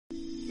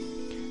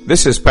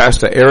This is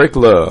Pastor Eric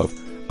Love.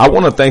 I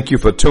want to thank you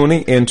for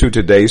tuning into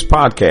today's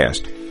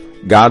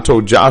podcast. God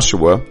told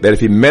Joshua that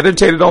if he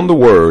meditated on the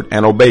word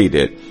and obeyed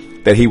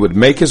it, that he would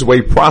make his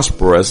way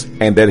prosperous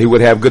and that he would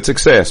have good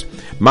success.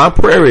 My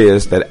prayer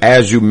is that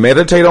as you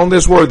meditate on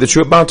this word that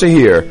you're about to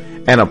hear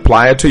and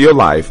apply it to your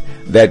life,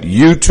 that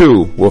you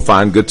too will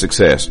find good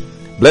success.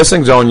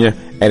 Blessings on you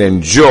and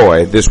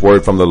enjoy this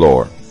word from the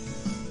Lord.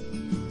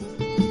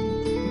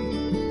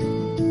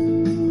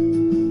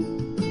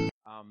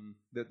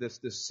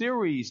 The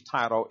series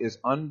title is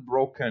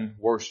Unbroken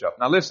Worship.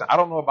 Now listen, I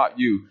don't know about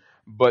you,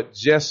 but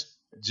just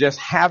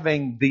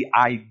having the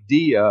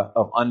idea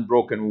of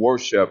unbroken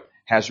worship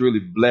has really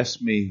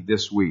blessed me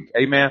this week.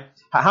 Amen.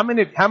 How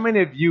many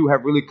of you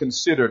have really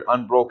considered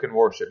unbroken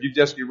worship?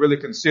 You really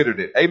considered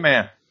it.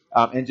 Amen.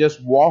 And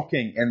just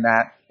walking in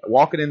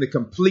the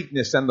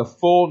completeness and the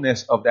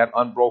fullness of that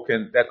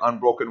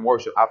unbroken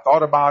worship. I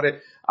thought about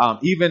it.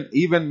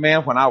 Even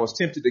man, when I was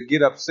tempted to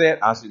get upset,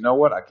 I said, you know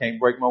what? I can't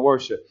break my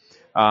worship.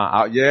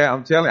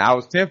 I'm telling you, I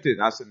was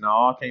tempted. I said, no,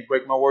 I can't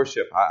break my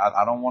worship.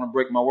 I don't want to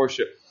break my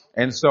worship.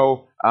 And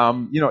so,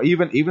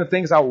 even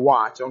things I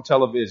watch on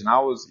television,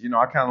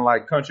 I kind of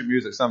like country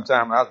music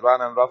sometimes. I was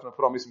riding down the road and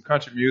put on me some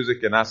country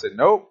music and I said,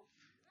 nope.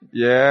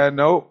 Yeah,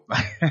 nope.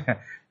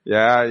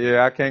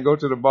 Yeah, I can't go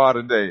to the bar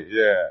today.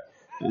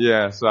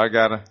 Yeah. So I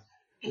don't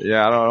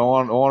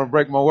want to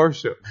break my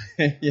worship.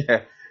 Don't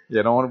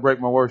want to break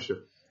my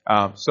worship.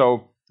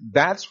 So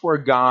that's where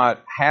God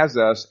has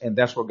us, and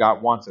that's where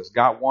God wants us.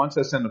 God wants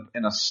us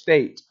in a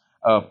state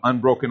of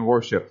unbroken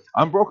worship.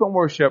 Unbroken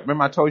worship,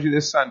 remember I told you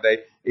this Sunday,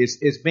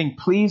 is being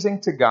pleasing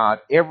to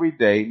God every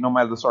day, no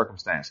matter the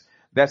circumstance.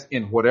 That's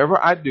in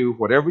whatever I do,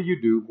 whatever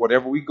you do,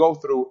 whatever we go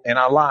through in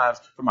our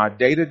lives from our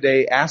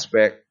day-to-day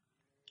aspect.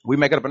 We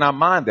make it up in our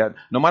mind that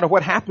no matter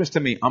what happens to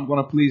me, I'm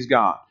going to please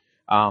God.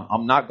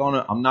 I'm not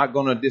going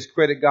to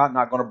discredit God,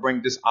 not going to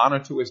bring dishonor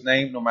to his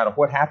name. No matter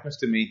what happens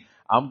to me,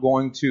 I'm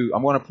going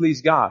to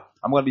please God.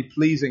 I'm going to be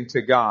pleasing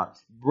to God.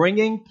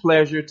 Bringing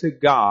pleasure to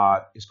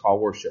God is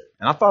called worship.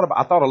 And I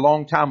thought a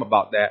long time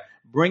about that.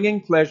 Bringing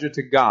pleasure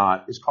to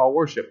God is called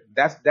worship.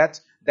 That's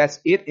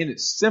it in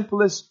its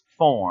simplest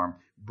form.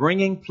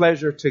 Bringing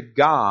pleasure to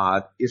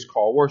God is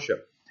called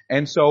worship.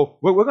 And so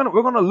we're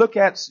going to look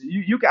at,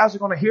 you guys are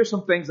going to hear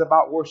some things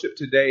about worship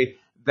today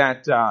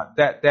that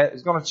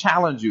is going to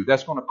challenge you.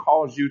 That's going to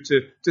cause you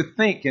to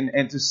think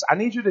I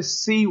need you to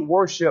see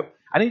worship.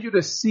 I need you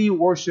to see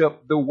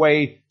worship the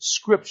way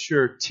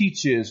Scripture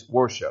teaches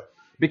worship.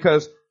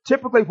 Because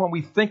typically when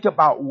we think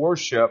about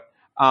worship,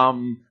 what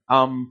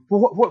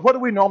do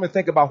we normally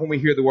think about when we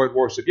hear the word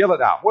worship? Yell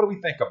it out. What do we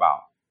think about?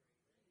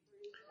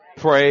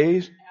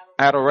 Praise,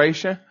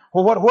 adoration.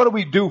 Well, what do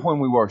we do when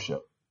we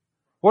worship?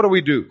 What do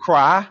we do?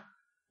 Cry,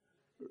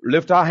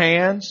 lift our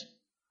hands.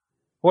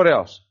 What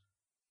else?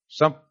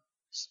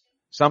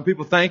 Some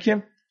people thank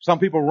him. Some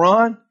people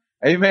run.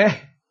 Amen.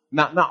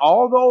 Now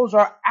all those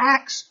are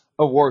acts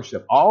of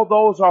worship. All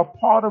those are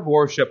part of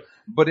worship.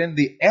 But in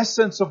the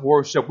essence of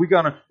worship, we're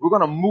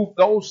gonna move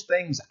those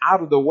things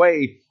out of the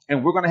way,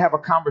 and we're gonna have a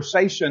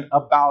conversation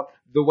about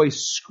the way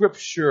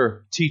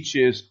Scripture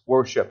teaches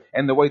worship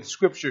and the way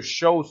Scripture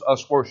shows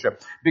us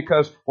worship.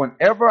 Because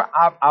whenever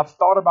I've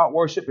thought about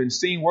worship and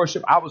seen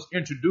worship, I was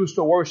introduced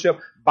to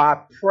worship by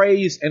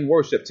praise and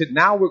worship.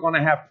 Now we're going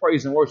to have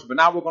praise and worship, but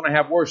now we're going to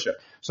have worship.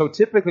 So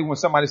typically when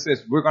somebody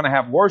says we're going to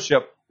have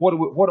worship, what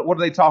are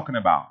they talking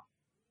about?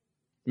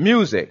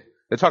 Music.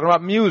 They're talking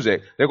about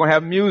music. They're going to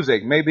have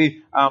music,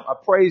 maybe a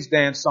praise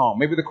dance song.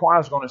 Maybe the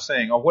choir's going to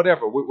sing or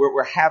whatever.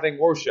 We're having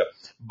worship.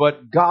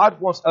 But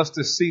God wants us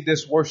to see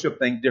this worship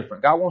thing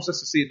different. God wants us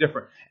to see it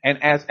different.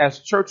 And as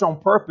Church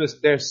on Purpose,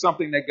 there's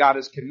something that God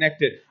has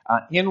connected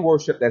in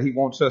worship that he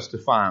wants us to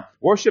find.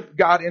 Worship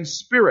God in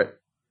spirit.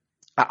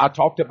 I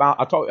told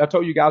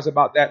you guys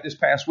about that this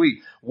past week.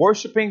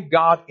 Worshiping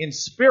God in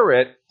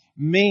spirit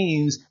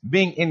means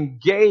being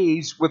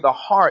engaged with a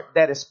heart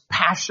that is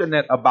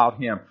passionate about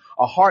him,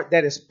 a heart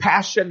that is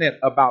passionate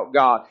about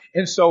God.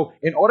 And so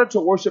in order to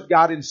worship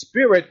God in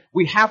spirit,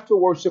 we have to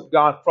worship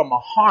God from a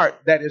heart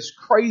that is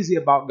crazy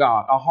about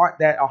God, a heart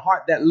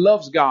that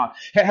loves God.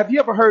 Have you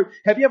ever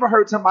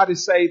heard somebody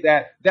say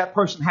that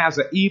person has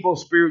an evil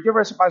spirit? You ever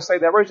heard somebody say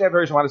that? Where's you ever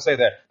heard somebody say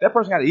that? That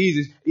person got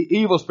an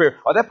evil spirit,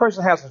 or that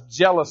person has a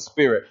jealous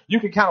spirit. You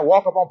can kind of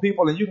walk up on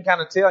people and you can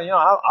kind of tell,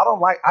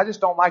 I just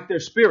don't like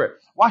their spirit.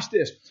 Watch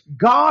this.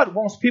 God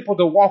wants people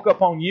to walk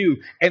up on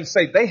you and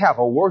say they have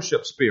a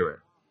worship spirit.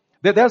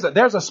 There's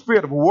a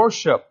spirit of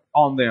worship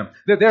on them.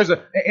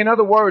 In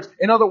other words,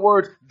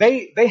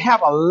 they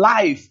have a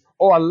life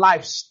or a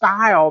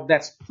lifestyle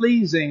that's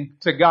pleasing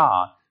to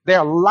God.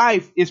 Their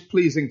life is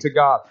pleasing to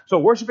God. So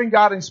worshiping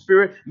God in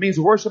spirit means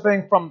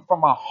worshiping from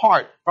our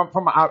heart,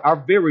 from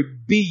our very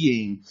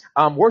being.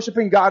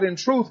 Worshiping God in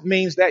truth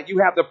means that you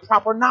have the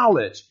proper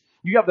knowledge.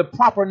 You have the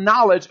proper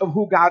knowledge of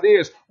who God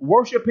is.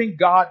 Worshiping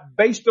God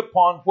based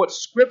upon what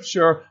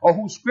Scripture or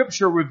who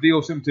Scripture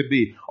reveals him to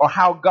be, or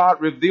how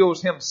God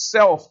reveals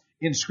himself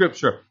in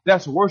Scripture.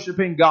 That's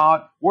worshiping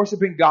God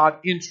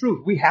in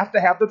truth. We have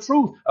to have the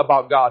truth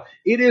about God.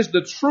 It is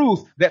the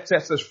truth that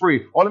sets us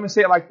free. Or let me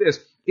say it like this.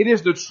 It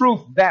is the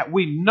truth that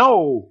we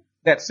know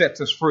that sets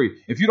us free.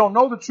 If you don't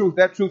know the truth,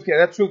 that truth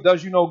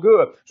does you no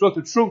good. So it's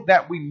the truth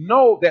that we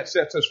know that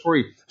sets us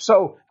free.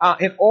 So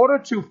in order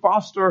to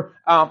foster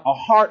a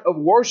heart of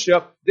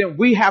worship, then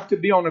we have to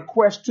be on a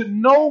quest to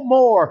know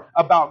more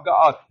about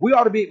God. We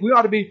ought to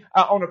be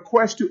on a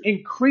quest to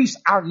increase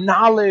our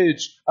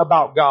knowledge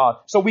about God,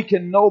 so we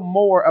can know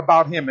more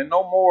about Him and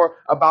know more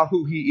about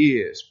who He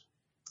is.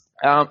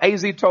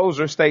 A.Z.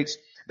 Tozer states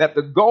that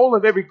the goal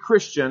of every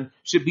Christian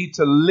should be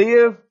to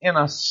live in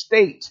a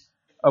state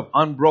of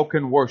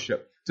unbroken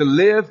worship. To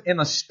live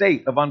in a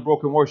state of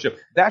unbroken worship.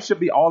 That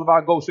should be all of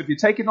our goals. So if you're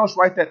taking notes,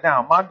 write that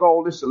down. My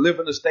goal is to live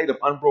in a state of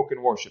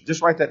unbroken worship.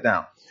 Just write that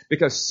down.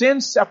 Because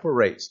sin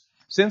separates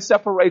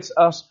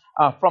us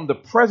from the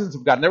presence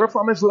of God. Never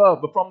from His love,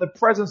 but from the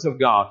presence of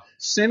God.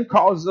 Sin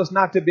causes us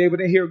not to be able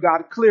to hear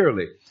God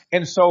clearly.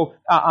 And so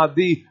all of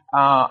the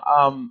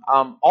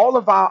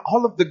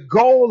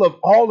goal of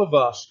all of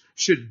us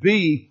should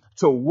be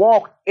to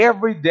walk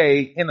every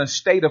day in a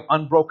state of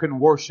unbroken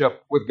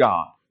worship with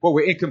God, where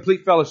we're in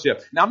complete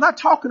fellowship. Now, I'm not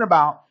talking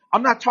about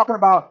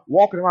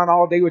walking around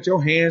all day with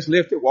your hands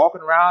lifted,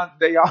 walking around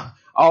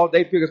all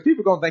day, because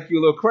people are going to think you're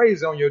a little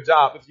crazy on your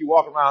job if you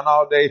walk around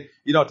all day,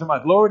 talking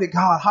about glory to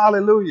God,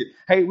 hallelujah.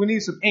 Hey, we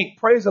need some ink.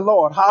 Praise the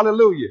Lord,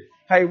 hallelujah.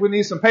 Hey, we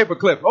need some paper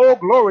clips. Oh,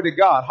 glory to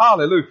God.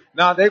 Hallelujah.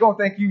 Now they're going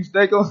to think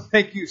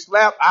you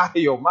slap out of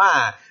your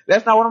mind.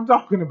 That's not what I'm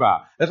talking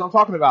about. That's what I'm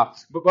talking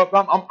about. But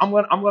I'm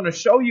going to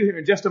show you here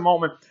in just a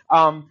moment.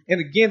 And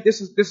again,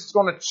 this is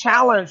going to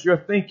challenge your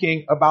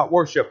thinking about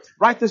worship.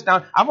 Write this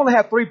down. I'm going to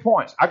have 3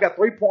 points. I've got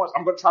 3 points.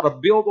 I'm going to try to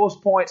build those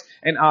points,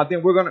 and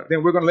then we're going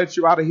to let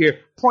you out of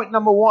here. Point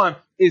number 1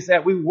 is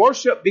that we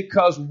worship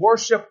because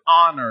worship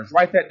honors.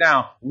 Write that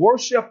down.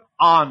 Worship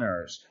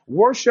honors.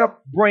 Worship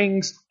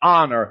brings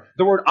honor.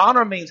 The word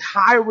honor means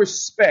high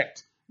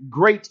respect,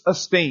 great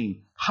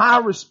esteem, high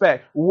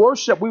respect.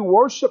 Worship. We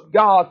worship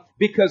God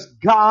because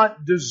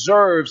God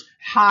deserves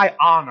high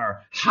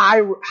honor,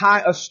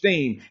 high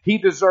esteem. He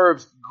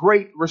deserves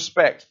great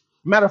respect.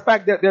 Matter of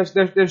fact,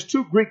 there's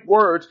 2 Greek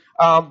words.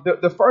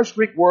 The first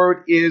Greek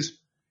word is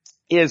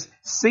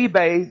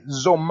sibe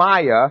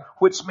zomaya,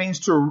 which means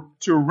to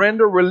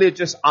render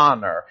religious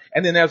honor.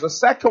 And then there's a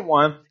second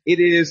one. It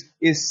is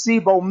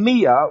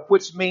sibomia,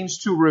 which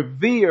means to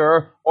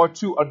revere or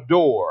to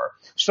adore.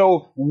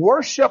 So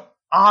worship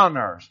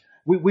honors.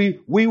 We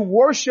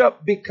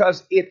worship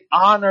because it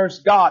honors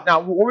God.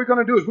 Now, what we're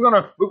going to do is we're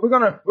going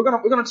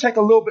to take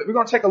a little bit. We're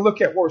going to take a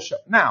look at worship.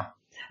 Now,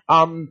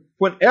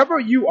 whenever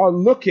you are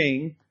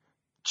looking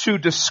to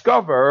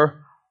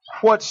discover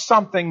what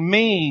something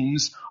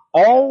means,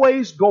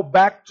 always go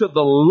back to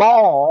the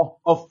law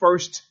of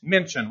first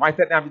mention. Write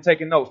that down if you're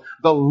taking notes.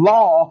 The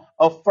law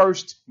of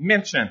first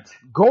mention.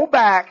 Go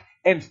back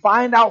and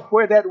find out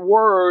where that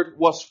word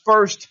was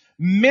first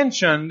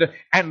mentioned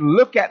and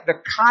look at the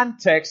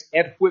context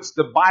at which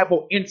the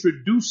Bible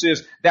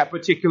introduces that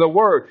particular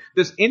word.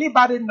 Does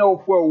anybody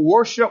know where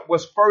worship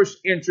was first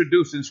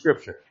introduced in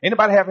Scripture?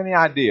 Anybody have any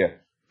idea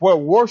where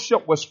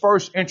worship was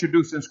first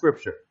introduced in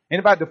Scripture?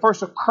 Anybody, the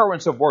first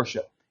occurrence of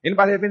worship?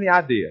 Anybody have any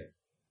idea?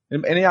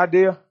 Any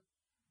idea?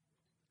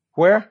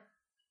 Where?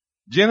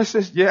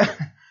 Genesis? Yeah.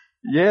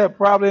 Yeah,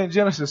 probably in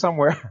Genesis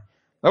somewhere.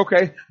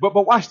 Okay. But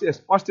watch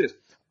this. Watch this.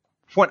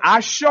 When I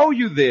show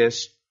you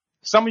this,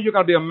 some of you are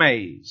going to be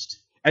amazed.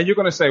 And you're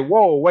going to say,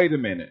 whoa, wait a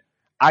minute.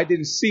 I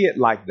didn't see it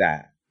like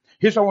that.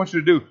 Here's what I want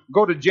you to do.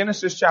 Go to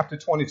Genesis chapter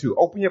 22.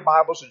 Open your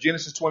Bibles to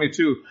Genesis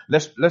 22.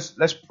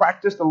 Let's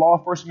practice the law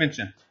of first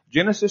mention.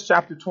 Genesis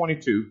chapter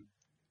 22.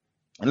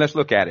 And let's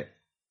look at it.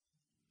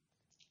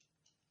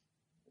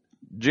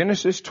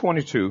 Genesis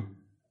 22.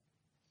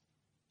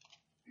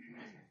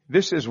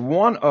 This is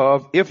one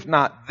of, if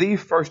not the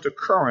first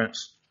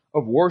occurrence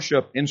of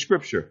worship in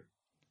Scripture.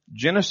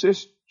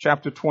 Genesis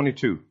chapter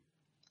 22.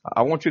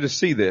 I want you to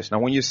see this. Now,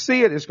 when you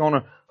see it,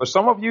 for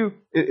some of you,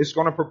 it's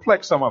going to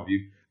perplex some of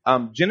you.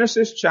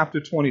 Genesis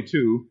chapter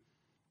 22.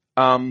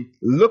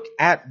 Look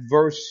at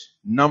verse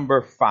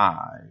number 5.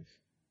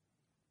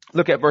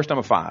 Look at verse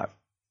number 5.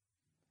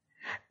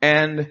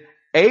 And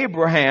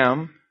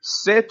Abraham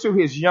said to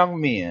his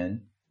young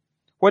men,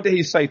 what did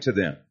he say to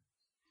them?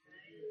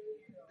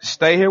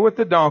 Stay here with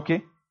the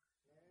donkey.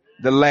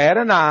 The lad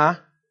and I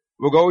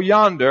will go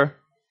yonder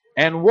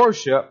and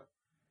worship.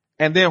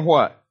 And then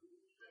what?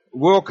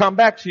 We'll come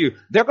back to you.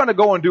 They're going to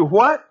go and do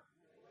what?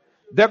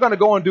 They're going to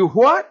go and do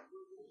what?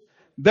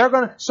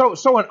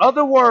 So in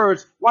other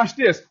words, watch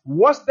this.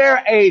 Was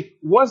there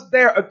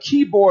a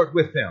keyboard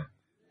with them?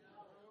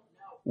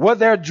 Was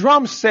there a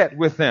drum set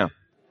with them?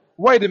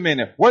 Wait a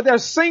minute. Were there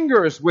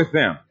singers with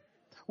them?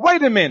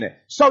 Wait a minute.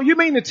 So you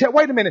mean to tell,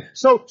 wait a minute.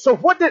 So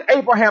what did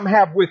Abraham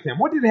have with him?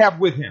 What did he have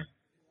with him?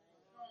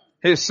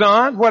 His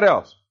son. What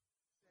else?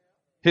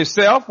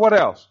 Himself. What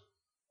else?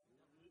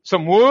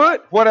 Some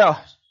wood. What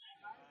else?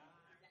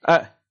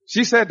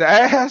 She said the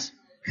ass.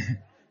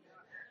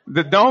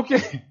 The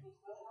donkey.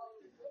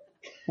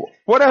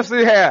 What else did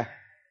he have?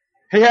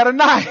 He had a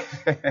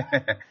knife.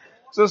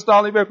 Sister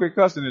Starling, better quit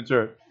cussing in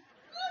church.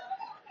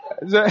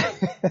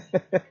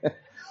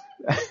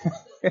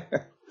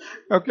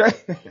 Okay.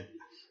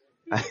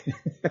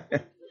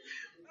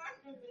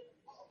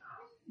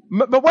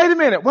 But wait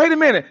a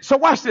minute. So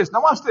watch this.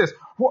 Now watch this.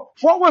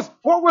 What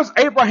was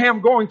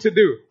Abraham going to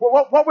do?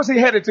 What was he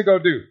headed to go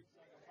do?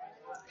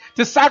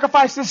 To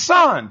sacrifice his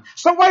son.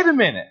 So wait a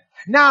minute.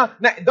 Now,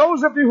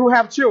 those of you who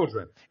have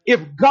children,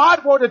 if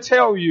God were to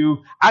tell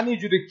you, I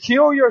need you to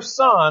kill your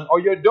son or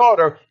your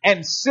daughter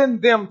and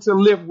send them to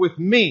live with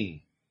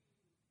me,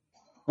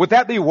 would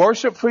that be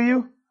worship for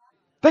you?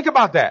 Think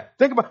about that.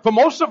 For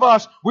most of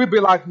us, we'd be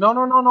like,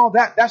 no,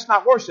 that's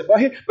not worship.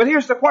 But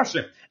here's the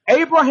question.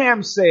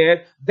 Abraham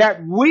said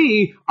that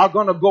we are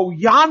going to go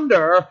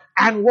yonder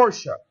and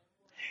worship.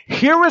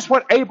 Here is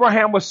what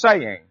Abraham was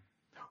saying.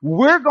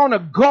 We're going to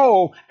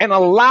go and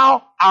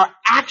allow our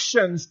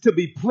actions to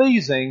be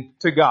pleasing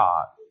to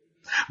God.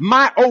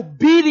 My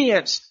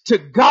obedience to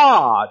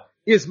God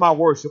is my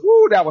worship.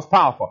 Ooh, that was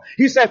powerful.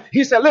 He said,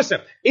 listen,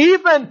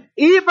 even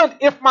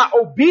if my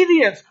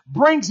obedience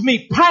brings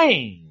me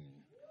pain,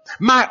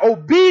 my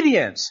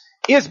obedience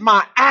is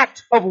my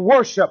act of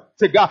worship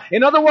to God.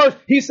 In other words,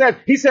 he said,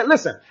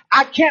 listen,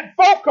 I can't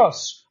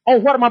focus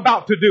on what I'm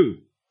about to do.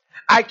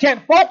 I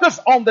can't focus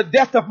on the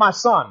death of my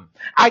son.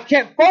 I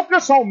can't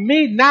focus on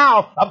me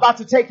now about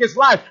to take his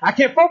life. I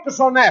can't focus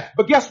on that.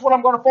 But guess what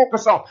I'm going to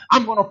focus on?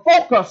 I'm going to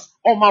focus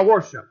on my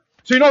worship.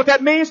 So you know what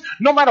that means?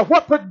 No matter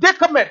what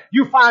predicament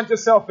you find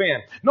yourself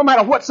in, no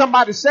matter what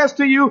somebody says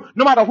to you,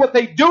 no matter what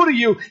they do to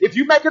you, if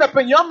you make it up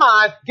in your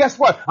mind, guess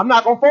what? I'm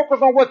not going to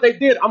focus on what they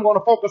did. I'm going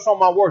to focus on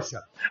my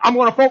worship. I'm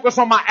going to focus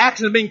on my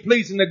actions being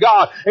pleasing to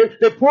God. If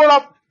they pull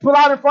out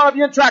in front of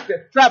you in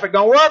traffic.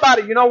 Don't worry about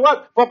it. You know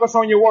what? Focus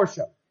on your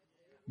worship.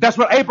 That's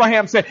what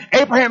Abraham said.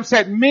 Abraham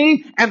said,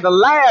 me and the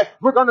lad,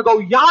 we're going to go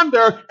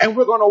yonder and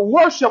we're going to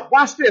worship.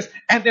 Watch this.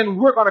 And then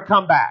we're going to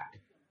come back.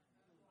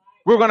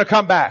 We're going to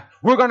come back.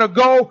 We're going to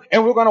go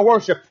and we're going to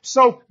worship.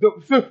 So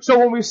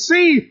when we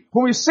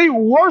see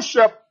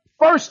worship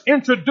first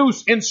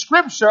introduced in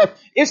scripture,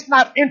 it's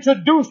not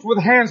introduced with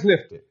hands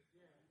lifted.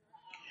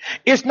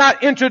 It's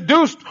not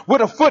introduced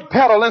with a foot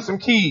pedal and some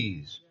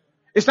keys.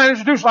 It's not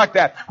introduced like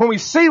that. When we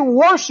see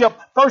worship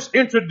first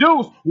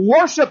introduced,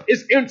 worship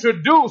is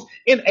introduced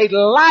in a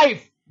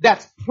life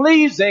that's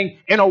pleasing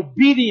and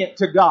obedient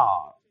to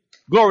God.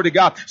 Glory to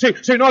God. So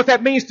you know what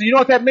that means? Do you know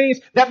what that means?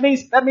 That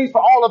means for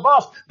all of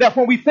us that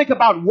when we think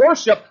about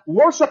worship,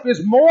 worship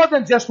is more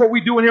than just what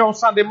we do in here on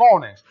Sunday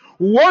mornings.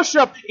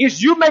 Worship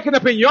is you making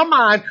up in your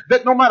mind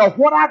that no matter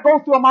what I go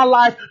through in my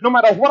life, no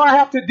matter what I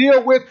have to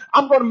deal with,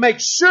 I'm going to make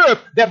sure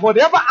that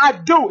whatever I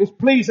do is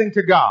pleasing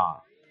to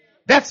God.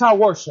 That's our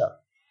worship.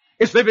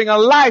 It's living a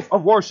life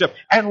of worship.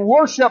 And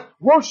worship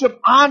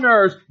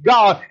honors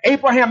God.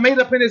 Abraham made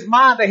up in his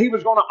mind that he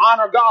was going to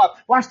honor God.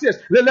 Watch this.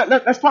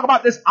 Let's talk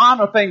about this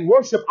honor thing.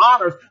 Worship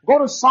honors. Go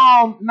to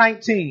Psalm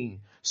 19.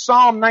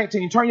 Psalm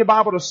 19. Turn your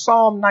Bible to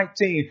Psalm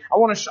 19. I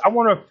want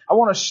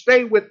to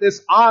stay with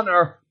this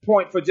honor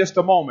point for just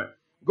a moment.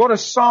 Go to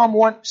Psalm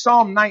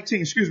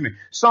 19.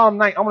 Psalm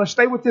 9. I want to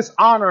stay with this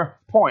honor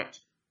point.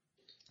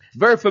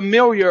 Very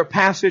familiar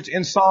passage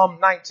in Psalm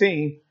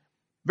 19.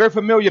 Very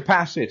familiar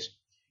passage.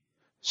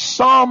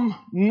 Psalm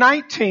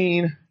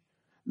 19,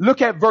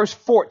 look at verse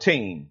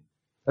 14.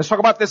 Let's talk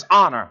about this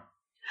honor.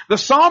 The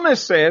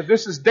psalmist says,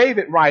 this is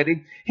David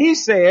writing, he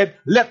said,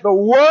 let the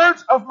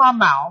words of my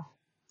mouth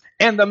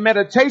and the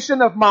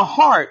meditation of my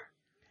heart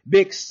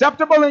be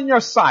acceptable in your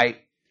sight,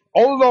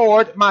 O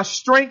Lord, my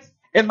strength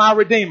and my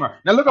redeemer.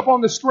 Now look up on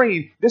the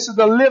screen. This is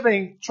the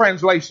Living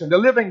Translation. The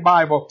Living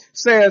Bible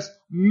says,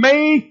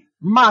 may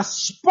my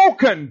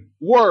spoken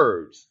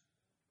words.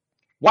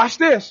 Watch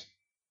this.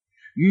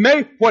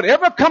 May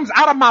whatever comes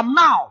out of my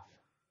mouth.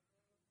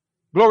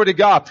 Glory to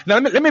God. Now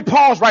let me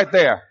pause right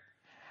there.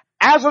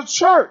 As a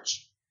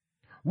church,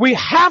 we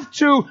have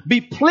to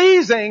be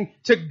pleasing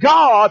to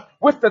God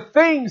with the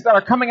things that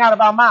are coming out of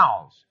our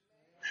mouths.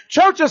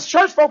 Church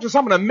folks are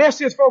some of the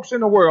messiest folks in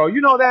the world. You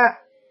know that?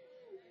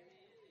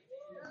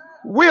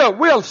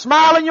 We'll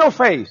smile in your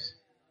face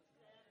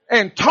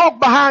and talk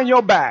behind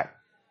your back.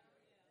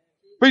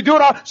 We do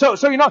it all.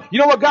 So you know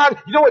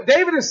what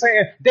David is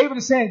saying? David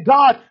is saying,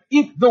 God,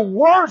 if the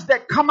words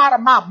that come out of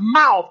my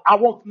mouth, I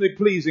want them to be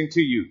pleasing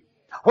to you.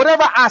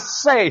 Whatever I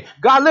say,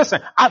 God,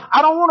 listen,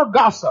 I don't want to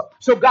gossip.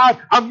 So God,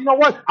 you know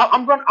what?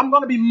 I'm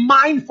going to be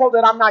mindful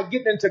that I'm not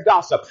getting into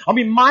gossip. I'll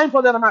be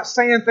mindful that I'm not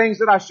saying things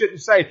that I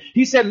shouldn't say.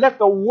 He said, let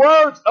the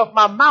words of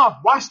my mouth,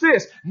 watch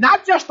this,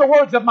 not just the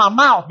words of my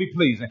mouth be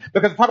pleasing,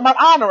 because we're talking about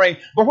honoring,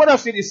 but what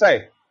else did he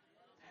say?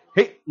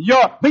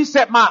 He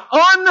said, my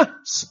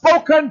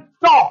unspoken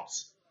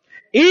thoughts,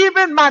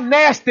 even my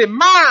nasty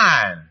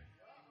mind,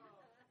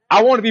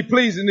 I want to be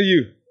pleasing to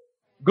you.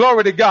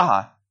 Glory to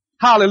God.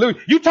 Hallelujah.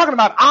 You're talking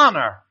about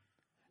honor.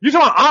 You're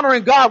talking about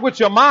honoring God with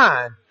your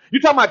mind.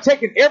 You're talking about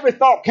taking every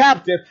thought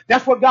captive.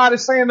 That's what God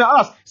is saying to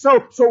us.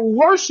 So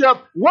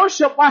worship, watch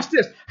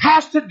this,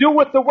 has to do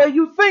with the way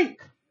you think.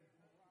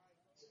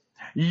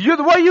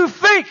 The way you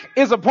think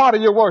is a part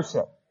of your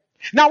worship.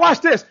 Now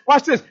watch this.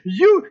 Watch this.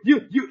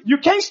 You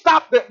can't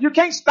stop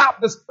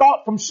this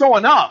thought from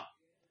showing up,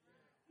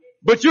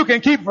 but you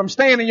can keep it from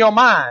staying in your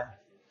mind.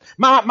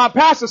 My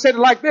pastor said it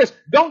like this: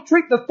 don't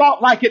treat the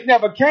thought like it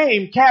never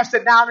came. Cast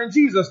it down in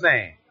Jesus'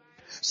 name.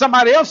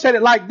 Somebody else said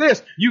it like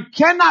this: you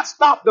cannot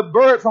stop the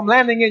bird from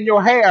landing in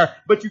your hair,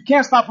 but you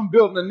can't stop from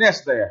building a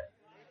nest there.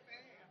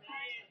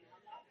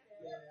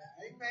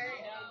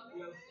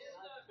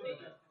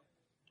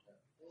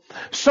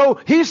 So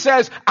he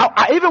says,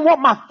 I even want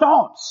my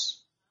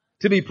thoughts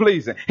to be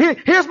pleasing.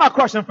 Here's my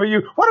question for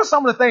you. What are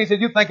some of the things that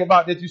you think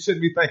about that you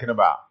shouldn't be thinking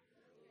about?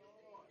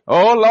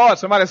 Oh Lord.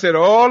 Somebody said,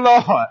 oh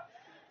Lord.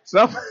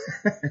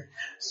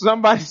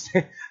 Somebody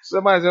said,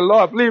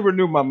 Lord, please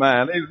renew my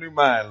mind. Please renew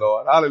mine,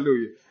 Lord.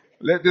 Hallelujah.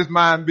 Let this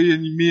mind be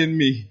in me and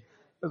me.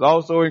 It's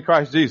also in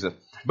Christ Jesus.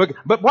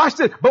 But watch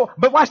this.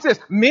 But watch this.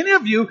 Many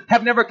of you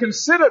have never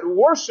considered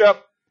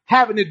worship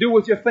having to do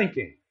with your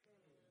thinking.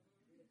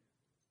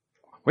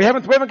 We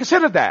haven't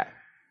considered that.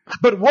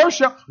 But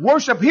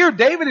worship here,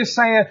 David is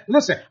saying,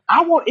 listen,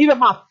 I want even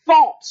my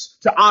thoughts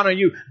to honor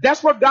you.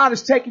 That's what God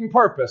is taking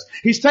purpose.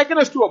 He's taking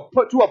us to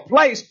a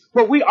place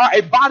where we are a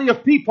body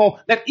of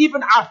people that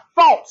even our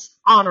thoughts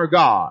honor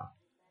God.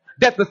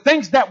 That the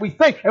things that we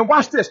think, and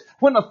watch this,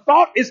 when a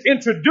thought is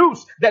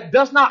introduced that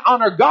does not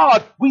honor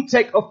God, we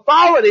take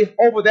authority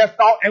over that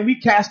thought and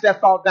we cast that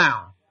thought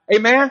down.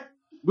 Amen?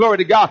 Glory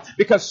to God.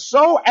 Because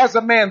so as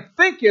a man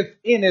thinketh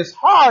in his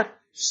heart,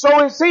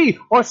 so is he,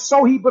 or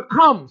so he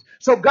becomes.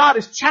 So God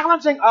is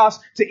challenging us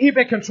to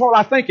even control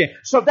our thinking.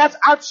 So that's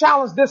our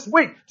challenge this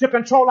week, to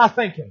control our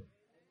thinking.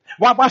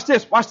 Watch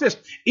this.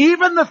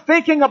 Even the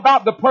thinking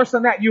about the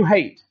person that you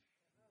hate.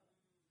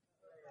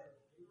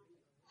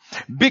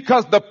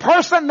 Because the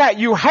person that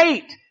you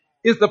hate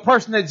is the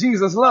person that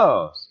Jesus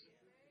loves.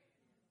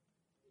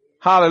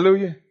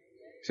 Hallelujah.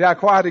 See how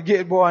quiet it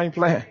get, boy, I ain't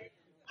playing.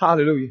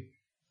 Hallelujah.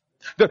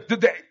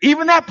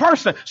 Even that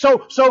person.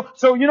 So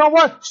you know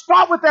what?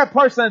 Start with that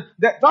person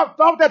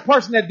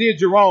that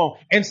did you wrong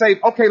and say,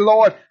 okay,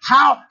 Lord,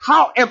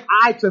 how am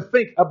I to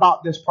think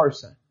about this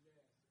person?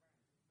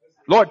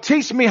 Lord,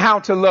 teach me how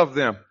to love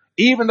them,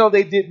 even though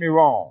they did me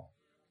wrong.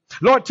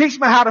 Lord, teach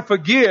me how to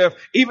forgive,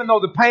 even though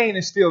the pain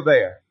is still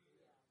there.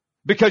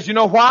 Because you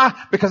know why?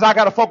 Because I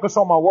got to focus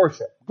on my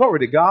worship.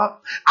 Glory to God.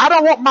 I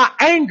don't want my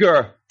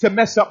anger to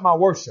mess up my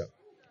worship.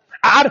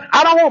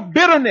 I don't want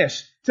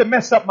bitterness to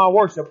mess up my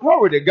worship.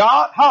 Glory to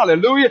God.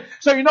 Hallelujah.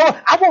 So you know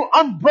what? I want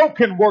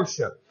unbroken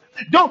worship.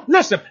 Don't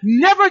listen.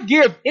 Never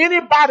give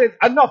anybody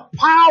enough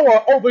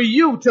power over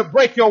you to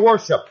break your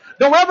worship.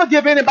 Don't ever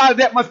give anybody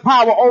that much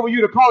power over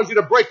you to cause you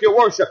to break your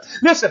worship.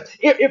 Listen,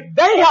 if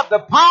they have the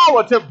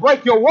power to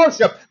break your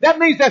worship, that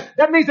means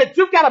that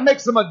you've got to make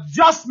some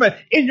adjustment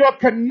in your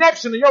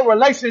connection, in your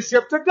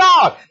relationship to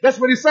God. That's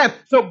what he's saying.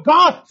 So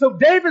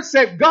David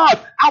said, God,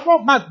 I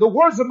want the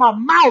words of my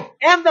mouth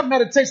and the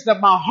meditation of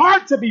my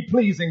heart to be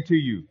pleasing to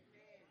you.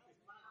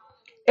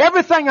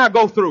 Everything I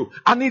go through,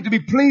 I need to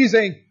be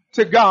pleasing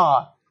to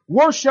God.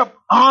 Worship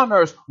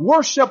honors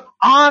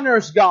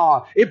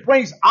God. It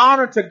brings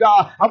honor to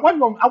God. I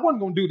wasn't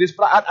going to do this,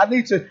 but I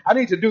need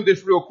to do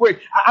this real quick.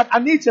 I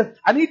need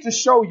to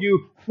show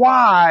you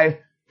why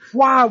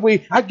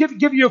I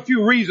give you a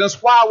few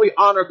reasons why we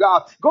honor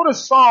God. Go to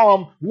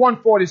Psalm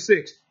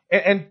 146.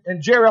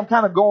 And Jerry, I'm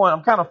kind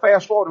of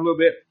fast forward a little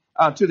bit,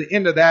 to the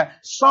end of that.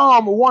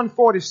 Psalm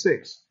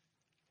 146.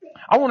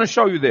 I want to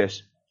show you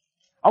this.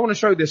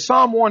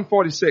 Psalm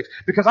 146,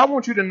 because I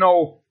want you to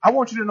know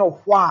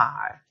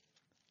why.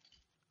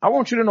 I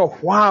want you to know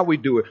why we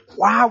do it,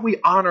 why we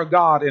honor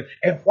God,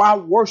 and why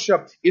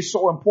worship is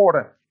so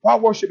important.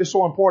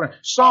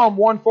 Psalm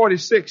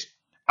 146.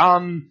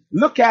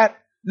 Look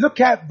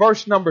at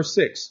verse number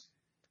 6.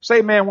 Say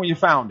amen when you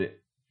found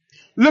it.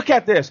 Look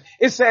at this.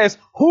 It says,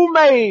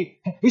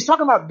 he's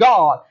talking about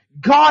God.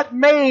 God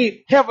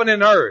made heaven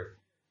and earth.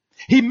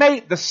 He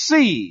made the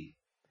sea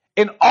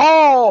and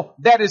all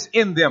that is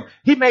in them.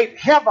 He made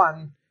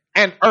heaven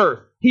and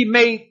earth. He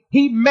made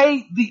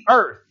the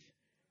earth.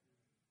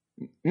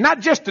 Not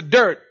just the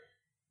dirt,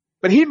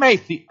 but he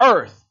made the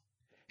earth.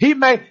 He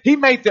made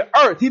the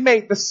earth. He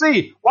made the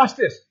sea. Watch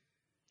this.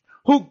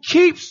 Who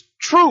keeps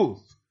truth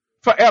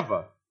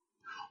forever.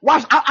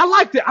 Watch. I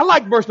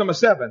like verse number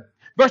 7.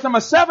 Verse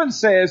number 7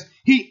 says,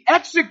 he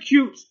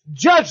executes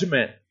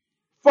judgment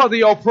for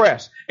the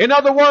oppressed. In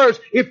other words,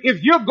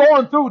 if you're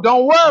going through,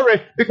 don't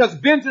worry, because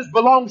vengeance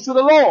belongs to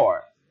the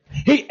Lord.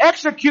 He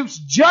executes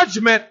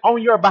judgment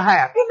on your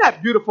behalf. Isn't that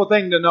a beautiful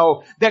thing to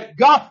know that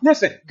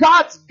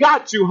God's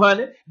got you,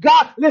 honey.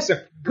 God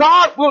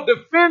will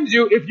defend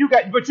you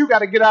but you got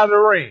to get out of the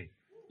ring.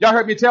 Y'all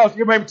heard me tell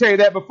you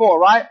that before,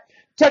 right?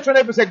 Touch your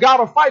neighbor and say, God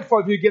will fight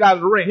for you if you get out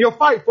of the ring. He'll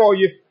fight for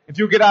you if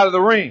you get out of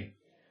the ring.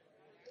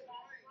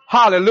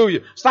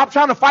 Hallelujah. Stop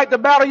trying to fight the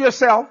battle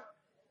yourself.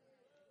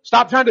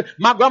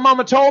 My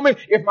grandmama told me,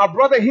 if my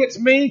brother hits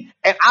me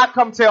and I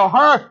come tell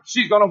her,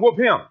 she's going to whoop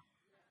him.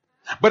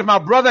 But if my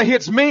brother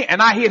hits me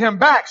and I hit him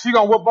back, she's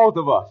going to whoop both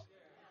of us.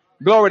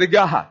 Glory to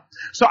God.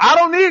 So I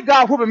don't need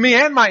God whooping me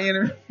and my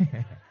enemy.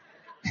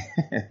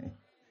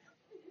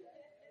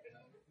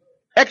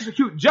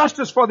 execute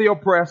justice for the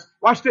oppressed.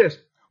 Watch this.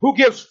 Who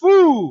gives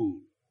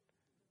food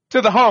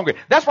to the hungry.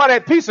 That's why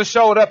that pizza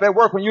showed up at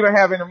work when you didn't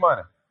have any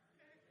money.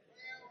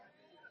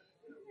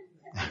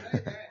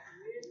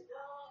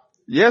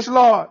 Yes,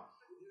 Lord.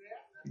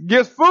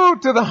 Gives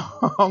food to the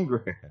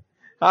hungry.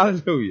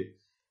 Hallelujah.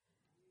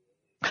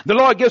 The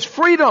Lord gives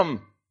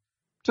freedom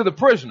to the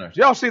prisoners.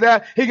 Y'all see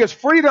that? He gives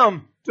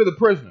freedom to the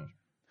prisoners.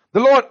 The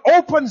Lord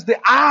opens the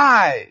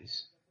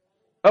eyes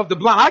of the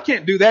blind. I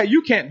can't do that.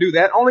 You can't do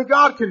that. Only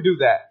God can do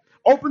that.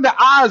 Open the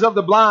eyes of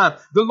the blind.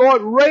 The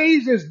Lord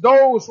raises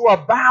those who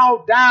are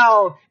bowed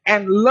down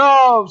and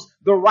loves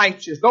the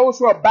righteous. Those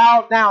who are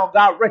bowed down,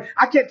 God raises.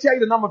 I can't tell you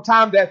the number of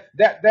times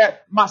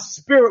that my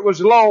spirit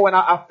was low and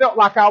I felt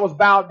like I was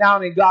bowed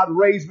down and God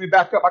raised me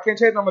back up. I can't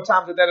tell you the number of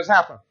times that has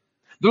happened.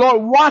 The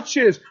Lord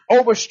watches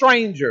over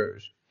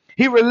strangers.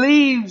 He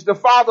relieves the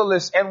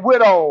fatherless and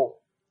widow.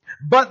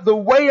 But the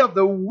way of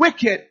the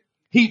wicked,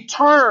 he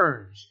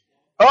turns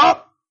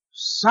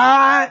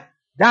upside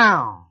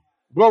down.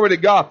 Glory to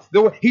God.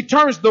 He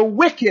turns the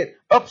wicked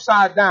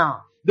upside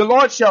down. The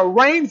Lord shall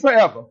reign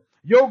forever.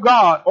 Your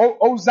God,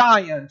 O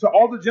Zion, to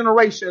all the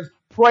generations,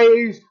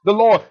 praise the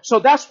Lord. So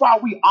that's why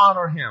we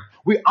honor him.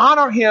 We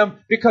honor him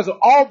because of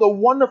all the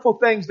wonderful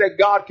things that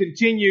God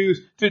continues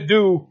to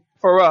do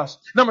for us.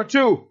 Number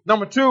two,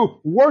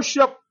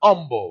 worship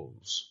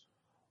humbles.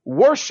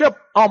 Worship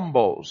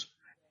humbles.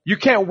 You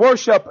can't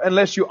worship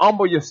unless you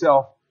humble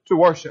yourself to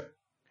worship.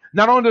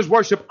 Not only does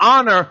worship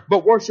honor,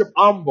 but worship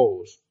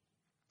humbles.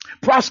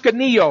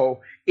 Proskuneo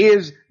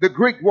is the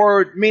Greek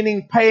word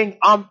meaning paying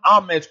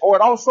homage, or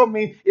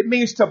it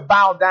means to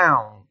bow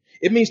down.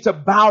 It means to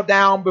bow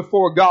down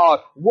before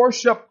God.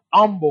 Worship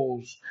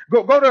humbles.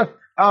 Go to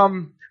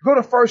 1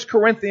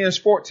 Corinthians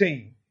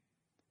 14.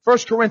 1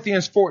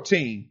 Corinthians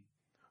 14.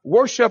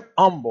 Worship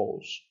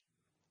humbles.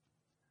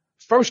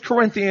 1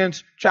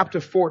 Corinthians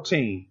chapter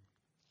 14.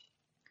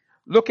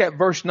 Look at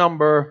verse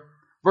number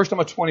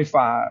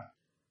 25.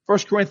 1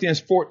 Corinthians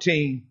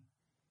 14,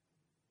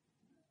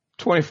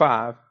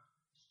 25.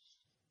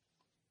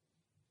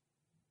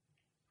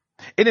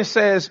 And it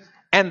says,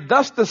 and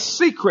thus the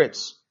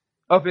secrets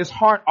of his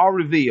heart are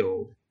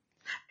revealed.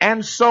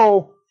 And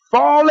so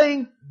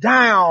falling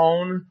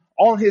down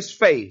on his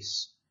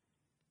face,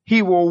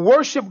 he will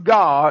worship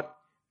God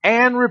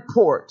and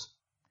report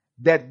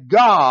that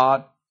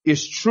God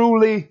is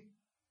truly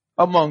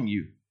among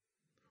you.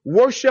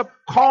 Worship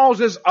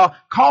causes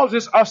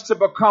us to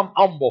become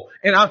humble.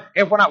 And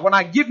when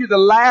I give you the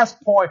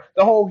last point,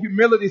 the whole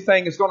humility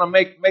thing is going to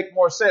make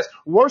more sense.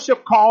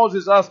 Worship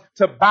causes us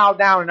to bow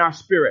down in our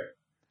spirit,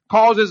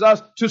 causes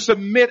us to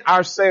submit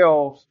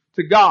ourselves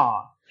to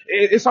God.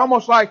 It's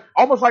almost like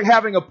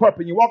having a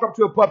puppy. You walk up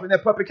to a puppy and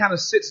that puppy kind of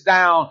sits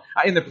down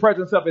in the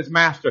presence of his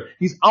master.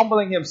 He's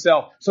humbling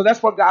himself. So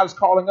that's what God is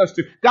calling us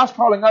to. God's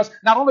calling us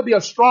not only to be a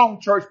strong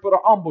church, but a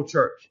humble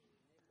church.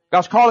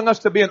 God's calling us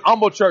to be an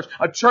humble church,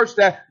 a church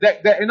that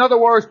in other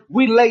words,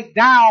 we lay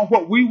down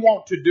what we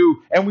want to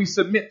do and we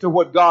submit to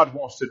what God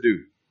wants to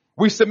do.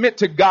 We submit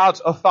to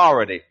God's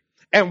authority.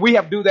 And we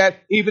have to do that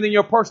even in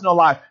your personal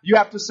life. You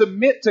have to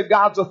submit to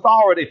God's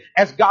authority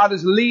as God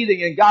is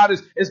leading and God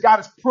is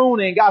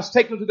pruning, God's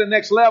taking you to the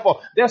next level.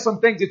 There's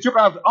some things that you're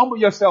going to have to humble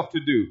yourself to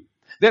do.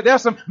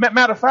 There's some,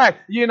 matter of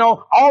fact,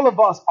 all of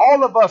us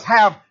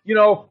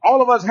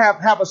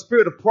have a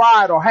spirit of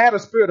pride or had a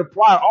spirit of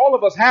pride. All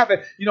of us have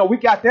it. We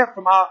got that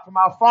from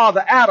our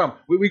father Adam.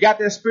 We got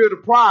that spirit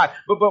of pride.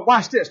 But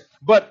watch this.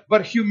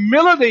 But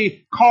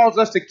humility calls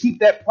us to keep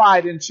that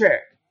pride in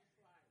check.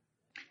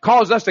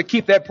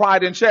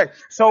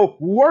 So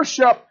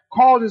worship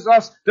causes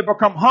us to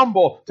become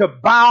humble, to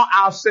bow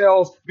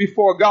ourselves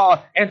before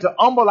God and to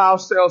humble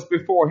ourselves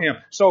before him.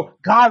 So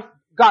God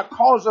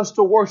calls us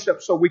to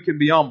worship so we can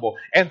be humble.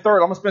 And third,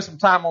 I'm going to spend some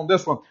time on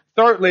this one.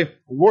 Thirdly,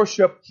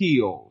 worship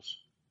heals.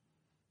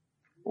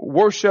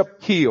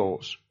 Worship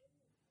heals.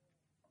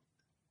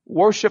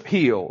 Worship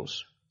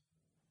heals.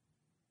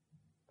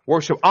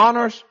 Worship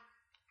honors.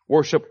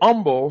 Worship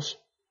humbles.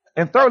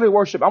 And thirdly,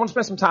 worship. I want to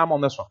spend some time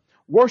on this one.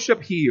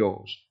 Worship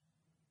heals.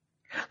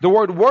 The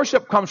word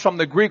worship comes from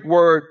the Greek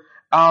word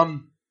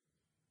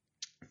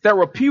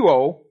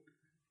therapeuo,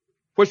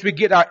 which we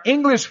get our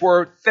English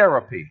word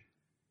therapy.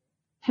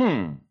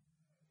 We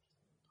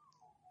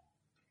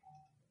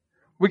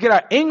get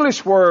our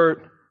English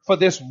word for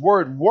this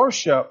word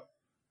worship.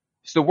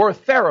 It's the word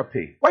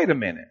therapy. Wait a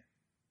minute.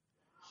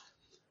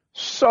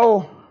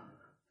 So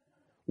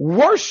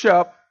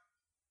worship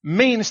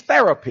means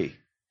therapy.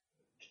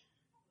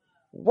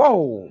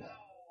 Whoa.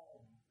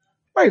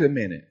 Wait a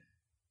minute.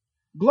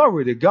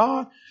 Glory to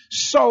God.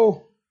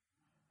 So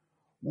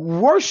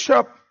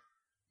worship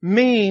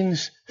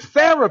means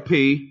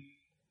therapy,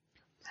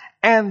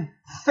 and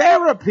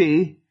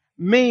therapy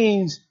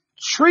means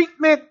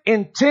treatment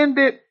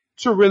intended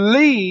to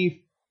relieve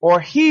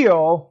or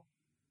heal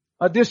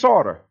a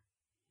disorder.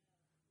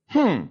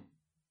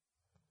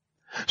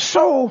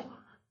 So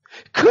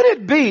could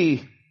it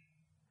be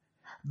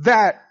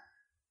that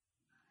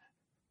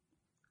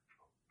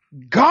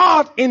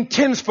God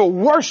intends for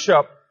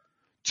worship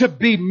to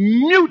be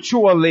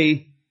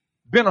mutually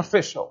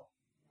beneficial.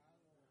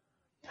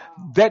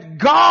 That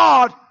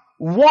God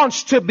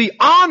wants to be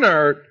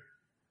honored,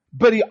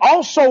 but he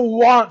also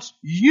wants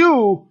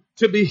you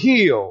to be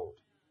healed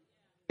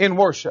in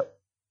worship.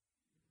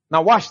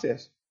 Now watch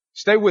this.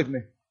 Stay with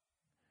me.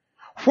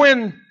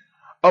 When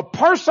a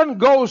person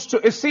goes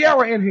to, is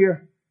Sierra in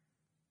here?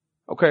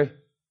 Okay.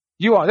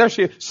 You are. There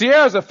she is.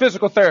 Sierra's a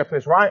physical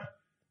therapist, right?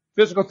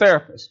 Physical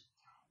therapist.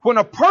 When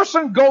a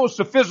person goes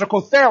to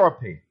physical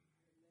therapy,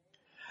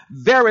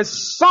 there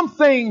is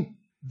something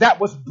that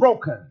was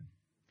broken.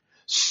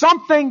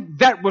 Something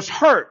that was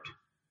hurt.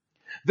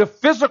 The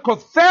physical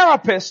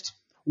therapist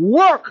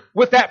work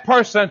with that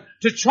person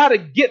to try to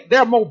get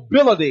their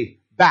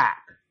mobility back.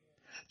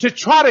 To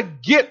try to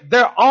get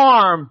their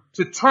arm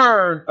to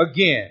turn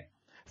again.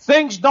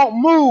 Things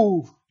don't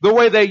move the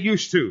way they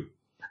used to.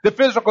 The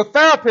physical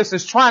therapist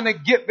is trying to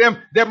get them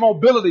their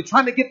mobility,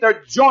 trying to get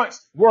their joints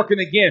working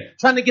again,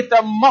 trying to get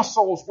their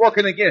muscles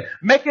working again,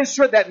 making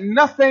sure that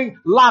nothing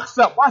locks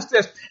up. Watch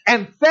this.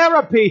 And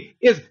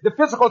the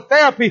physical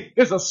therapy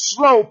is a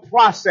slow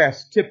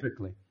process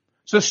typically.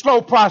 It's a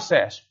slow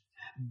process.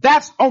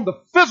 That's on the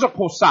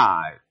physical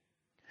side.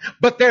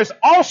 But there's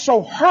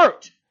also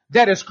hurt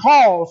that is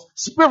caused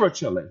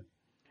spiritually.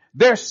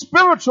 There's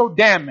spiritual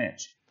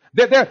damage.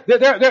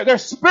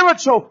 There's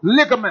spiritual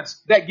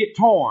ligaments that get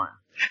torn.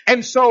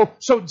 And so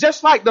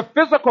just like the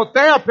physical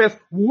therapist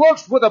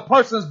works with a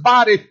person's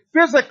body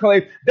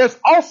physically, there's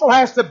also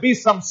has to be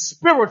some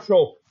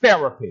spiritual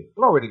therapy.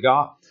 Glory to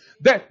God.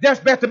 There's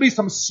got to be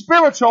some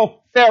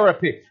spiritual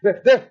therapy.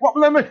 Let me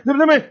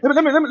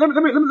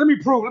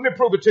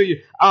prove it to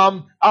you.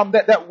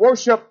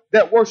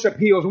 That worship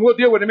heals, and we'll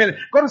deal with it in a minute.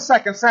 Go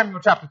to 2 Samuel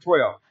chapter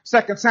 12.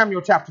 2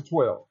 Samuel chapter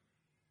 12.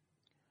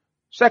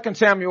 2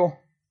 Samuel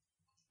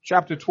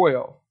chapter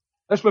 12.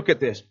 Let's look at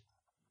this.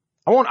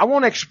 I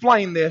want to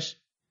explain this,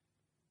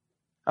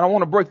 and I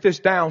want to break this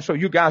down so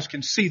you guys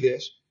can see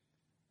this.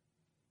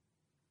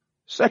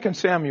 2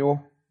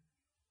 Samuel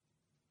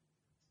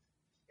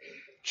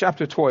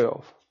chapter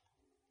 12.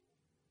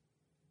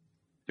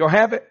 Y'all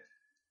have it?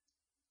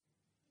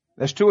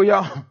 There's two of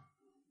y'all.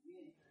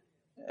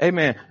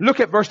 Amen.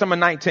 Look at verse number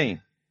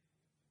 19.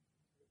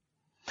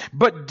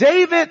 But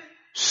David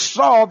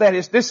saw that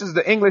this is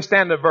the English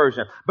Standard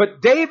Version.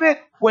 But David,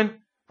 when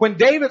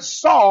David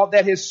saw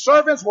that his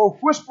servants were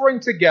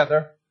whispering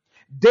together,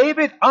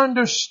 David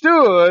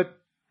understood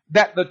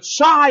that the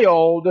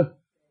child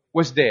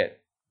was dead.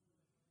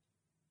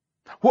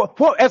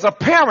 As a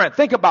parent,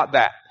 think about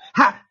that.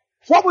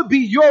 What would be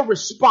your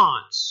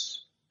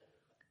response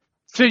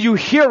to you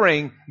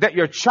hearing that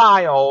your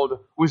child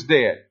was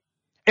dead?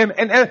 And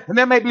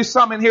there may be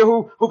some in here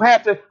who've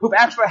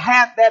actually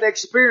had that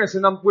experience,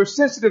 and we're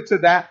sensitive to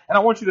that, and I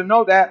want you to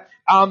know that.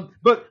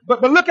 But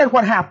look at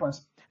what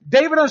happens.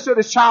 David understood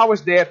his child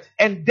was dead,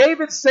 and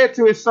David said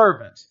to his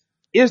servants,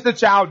 "Is the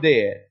child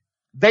dead?"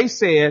 They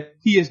said,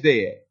 "He is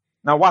dead."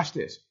 Now watch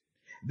this.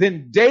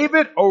 Then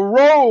David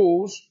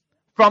arose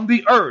from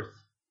the earth,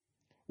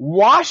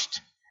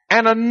 washed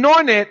and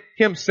anointed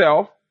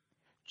himself,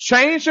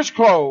 changed his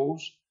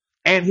clothes,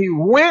 and he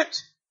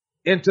went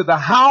into the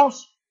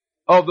house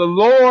of the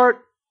Lord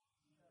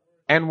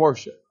and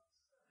worshiped.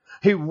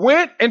 He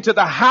went into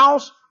the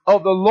house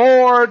of the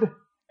Lord.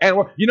 And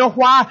you know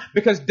why?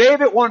 Because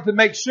David wanted to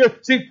make sure.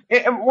 See,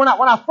 when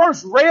I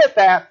first read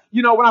that,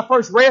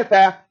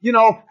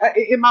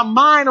 in my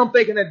mind, I'm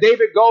thinking that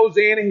David goes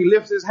in and he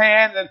lifts his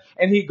hand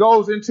and he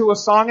goes into a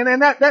song, and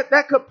then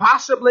that could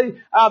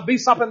possibly be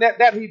something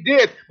that he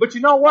did. But you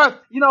know what?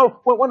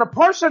 When a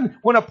person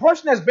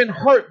has been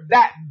hurt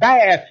that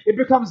bad, it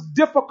becomes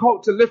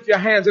difficult to lift your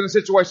hands in a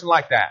situation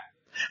like that.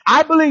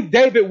 I believe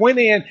David went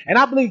in,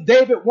 and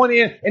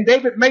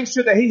David made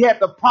sure that he had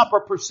the proper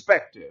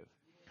perspective.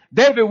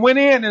 David went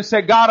in and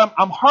said, "God,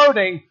 I'm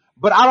hurting,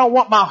 but I don't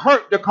want my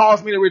hurt to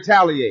cause me to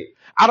retaliate.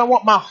 I don't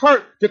want my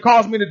hurt to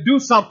cause me to do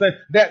something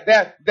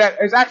that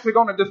is actually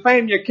going to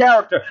defame your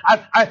character.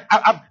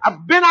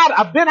 I've been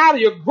out of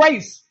your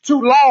grace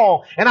too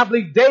long." And I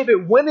believe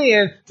David went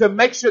in to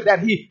make sure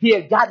that he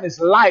had gotten his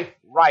life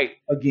right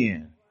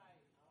again.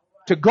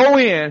 To go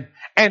in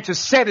and to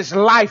set his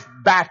life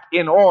back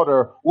in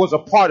order was a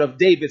part of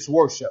David's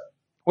worship.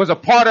 Was a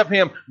part of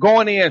him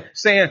going in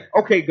saying,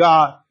 "Okay,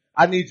 God,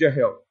 I need your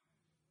help."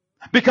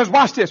 Because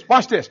watch this.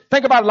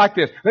 Think about it like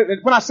this.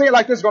 When I say it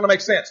like this, it's going to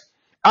make sense.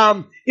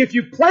 If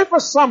you pray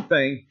for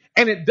something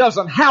and it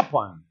doesn't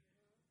happen,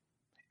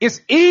 it's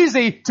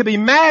easy to be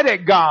mad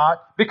at God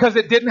because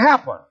it didn't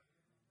happen.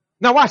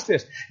 Now watch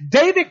this.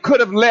 David could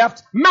have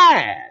left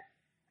mad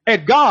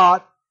at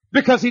God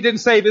because he didn't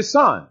save his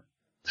son.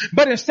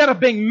 But instead of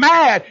being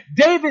mad,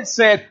 David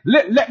said,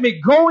 let me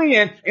go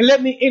in and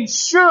let me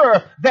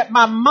ensure that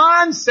my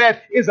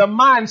mindset is a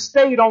mind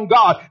stayed on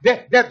God.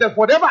 That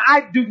whatever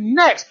I do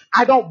next,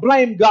 I don't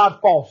blame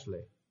God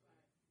falsely.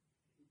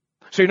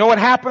 So you know what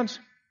happens?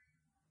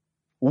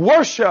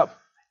 Worship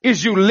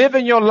is you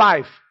living your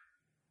life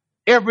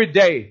every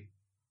day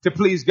to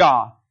please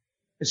God.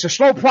 It's a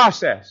slow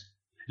process.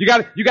 You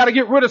got to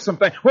get rid of some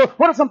things. Well,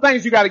 what are some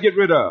things you got to get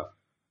rid of?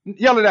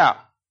 Yell it out.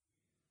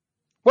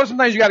 What are some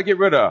things you got to get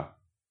rid of?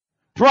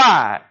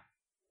 Pride.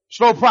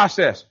 Slow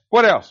process.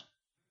 What else?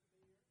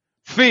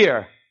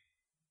 Fear.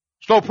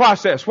 Slow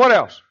process. What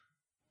else?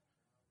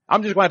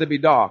 I'm just going to be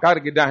dark. I got to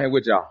get down here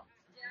with y'all.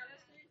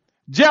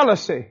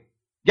 Jealousy.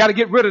 Got to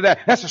get rid of that.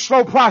 That's a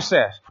slow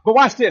process. But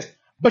watch this.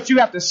 But you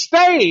have to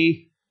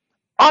stay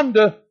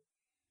under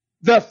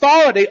the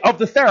authority of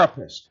the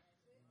therapist.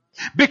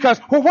 Because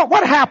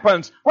what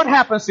happens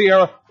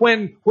here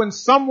when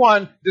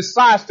someone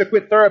decides to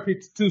quit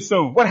therapy too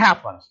soon? What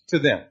happens to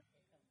them?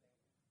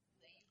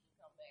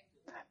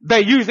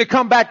 They usually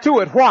come back to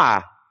it.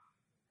 Why?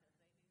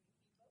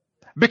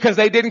 Because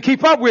they didn't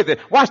keep up with it.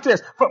 Watch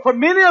this. For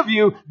many of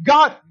you,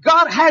 God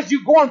has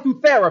you going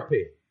through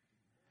therapy.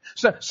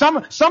 So some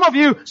of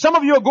you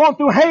are going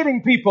through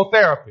hating people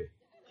therapy.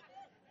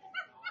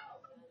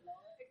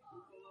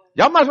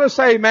 Y'all might as well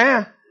say,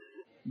 man,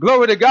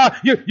 glory to God.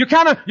 You're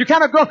going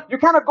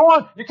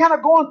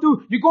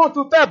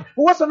through therapy.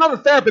 Well, what's another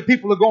therapy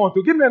people are going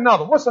through? Give me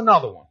another. What's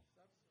another one?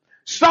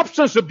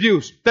 Substance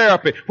abuse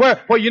therapy.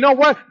 Where you know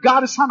what?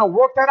 God is trying to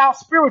work that out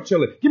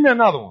spiritually. Give me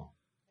another one.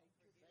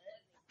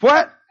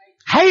 What?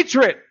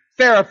 Hatred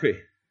therapy.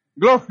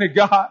 Glory to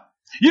God.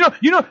 Do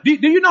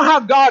you know how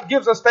God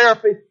gives us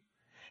therapy?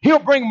 He'll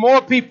bring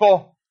more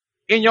people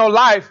in your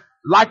life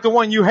like the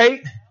one you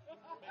hate.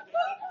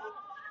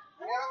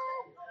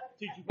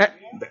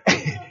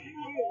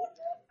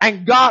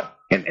 And God,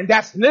 and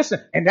that's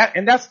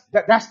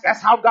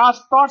how God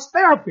starts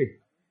therapy.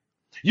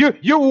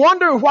 You're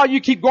wondering why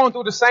you keep going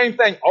through the same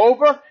thing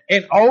over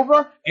and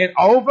over and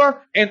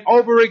over and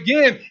over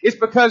again. It's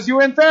because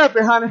you're in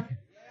therapy, honey.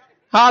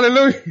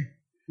 Hallelujah.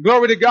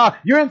 Glory to God.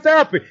 You're in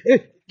therapy.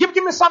 Give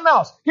me something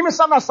else. Give me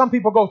something else some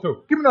people go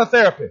through. Give me another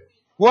therapy.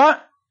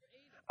 What?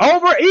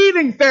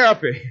 Overeating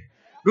therapy.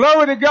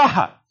 Glory to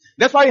God.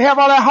 That's why you have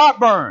all that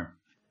heartburn.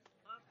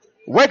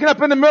 Waking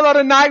up in the middle of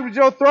the night with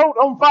your throat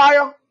on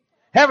fire.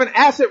 Having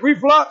acid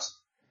reflux.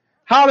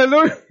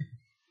 Hallelujah.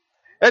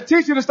 That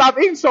teaches you to stop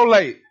eating so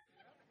late.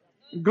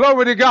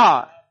 Glory to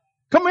God.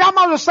 Come on, I'm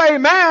going to say,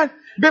 man,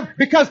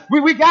 because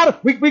we gotta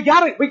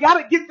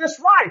get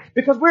this right.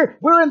 Because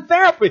we're in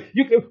therapy.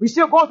 We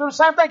still going through the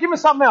same thing. Give me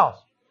something else.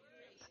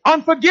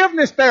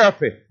 Unforgiveness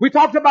therapy. We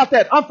talked about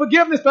that.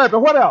 Unforgiveness therapy.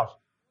 What else?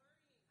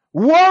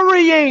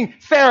 Worrying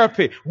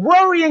therapy.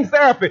 Worrying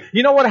therapy.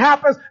 You know what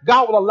happens?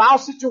 God will allow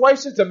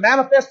situations to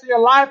manifest in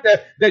your life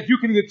that you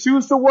can either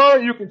choose to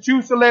worry or you can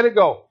choose to let it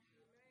go.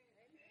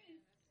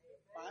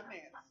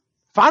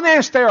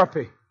 Finance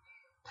therapy.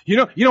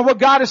 You know what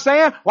God is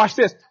saying? Watch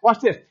this.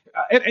 Watch this.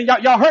 And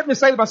y'all heard me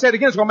say it, but I say it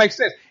again, it's going to make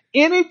sense.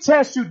 Any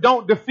test you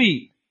don't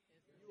defeat,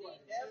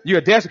 you're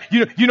a test.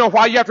 You know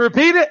why you have to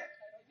repeat it?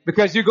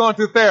 Because you're going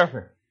through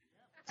therapy.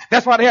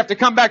 That's why they have to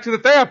come back to the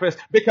therapist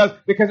because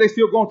they're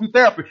still going through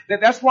therapy.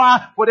 That's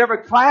why whatever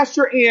class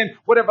you're in,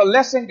 whatever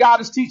lesson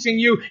God is teaching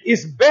you,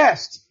 is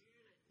best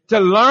to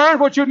learn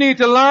what you need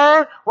to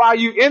learn while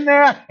you're in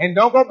there and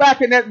don't go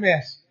back in that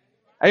mess.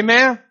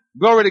 Amen.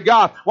 Glory to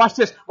God. Watch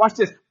this. Watch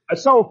this.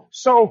 So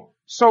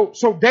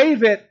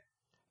David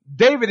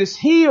is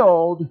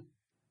healed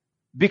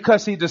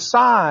because he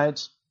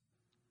decides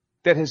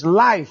that his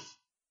life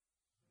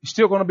is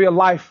still going to be a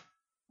life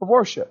of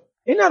worship.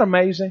 Isn't that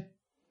amazing?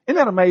 Isn't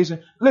that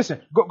amazing?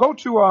 Listen, go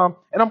to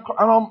and I'm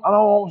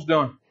almost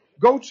done.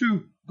 Go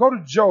to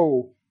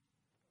Job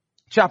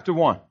chapter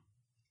 1.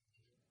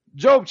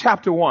 Job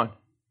chapter 1.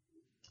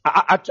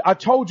 I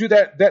told you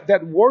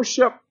that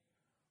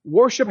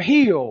worship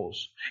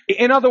heals.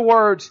 In other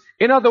words,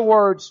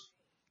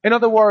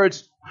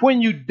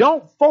 when you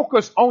don't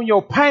focus on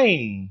your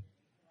pain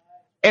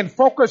and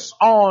focus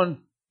on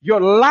your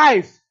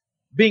life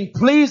being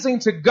pleasing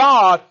to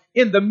God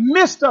in the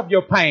midst of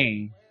your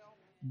pain,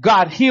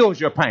 God heals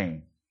your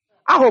pain.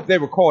 I hope they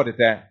recorded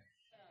that.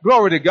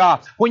 Glory to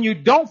God. When you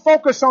don't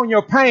focus on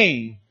your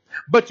pain,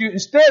 but you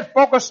instead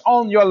focus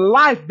on your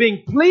life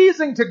being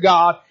pleasing to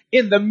God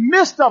in the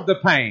midst of the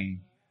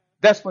pain,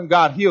 that's when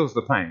God heals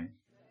the pain.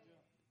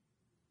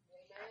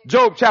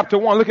 Job chapter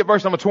 1, look at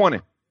verse number 20.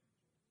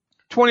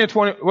 20 and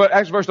 20, well,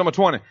 actually verse number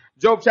 20.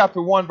 Job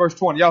chapter 1, verse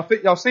 20.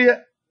 Y'all see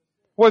it?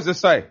 What does it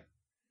say?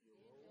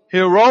 He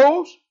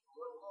arose,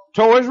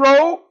 tore his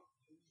robe,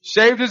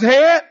 shaved his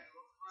head,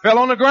 fell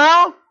on the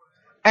ground.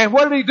 And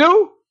what did he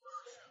do?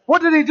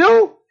 What did he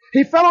do?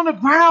 He fell on the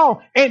ground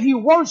and he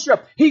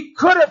worshiped. He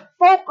could have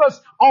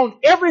focused on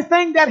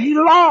everything that he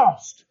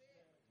lost.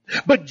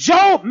 But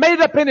Job made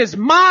up in his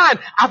mind,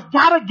 I've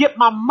got to get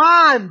my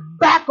mind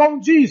back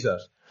on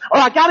Jesus. Or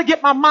I got to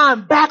get my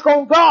mind back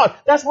on God.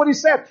 That's what he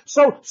said.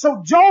 So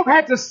Job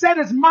had to set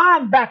his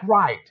mind back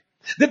right.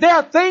 That there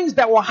are things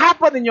that will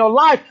happen in your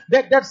life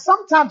that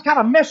sometimes kind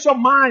of mess your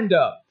mind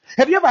up.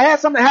 Have you ever had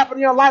something happen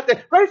in your life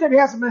raise your hand if you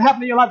had something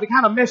happen in your life that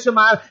kind of mess your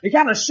mind? It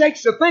kind of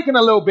shakes your thinking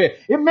a little bit.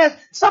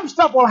 Some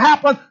stuff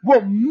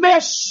will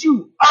mess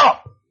you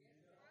up.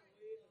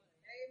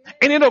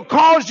 And it'll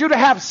cause you to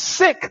have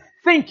sick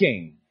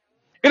thinking.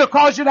 It'll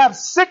cause you to have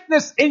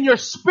sickness in your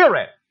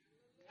spirit.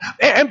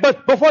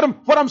 But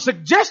what I'm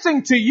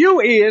suggesting to you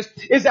is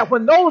that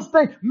when those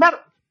things, matter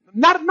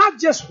not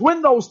just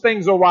when those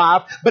things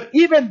arrive, but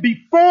even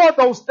before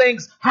those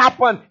things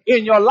happen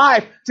in your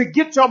life, to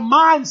get your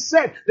mind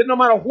set that no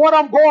matter what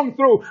I'm going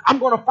through, I'm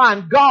going to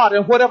find God,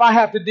 and whatever I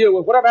have to deal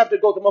with, whatever I have to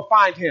go through, I'm going to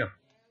find Him.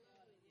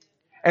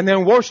 And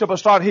then worship will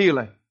start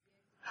healing.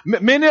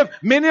 Many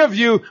of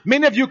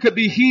you could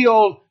be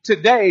healed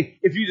today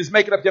if you just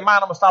make it up your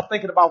mind. I'm going to stop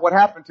thinking about what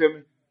happened to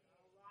me.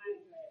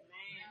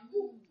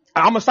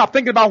 I'm going to stop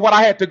thinking about what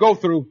I had to go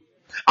through.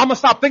 I'm going to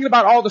stop thinking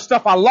about all the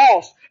stuff I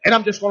lost, and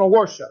I'm just going to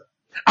worship.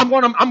 I'm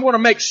going to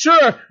make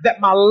sure that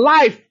my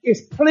life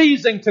is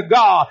pleasing to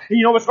God. And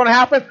you know what's going to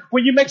happen?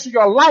 When you make sure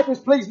your life is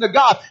pleasing to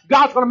God,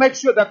 God's going to make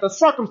sure that the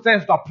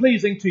circumstances are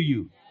pleasing to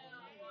you.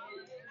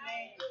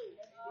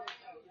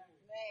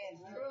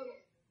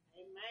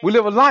 We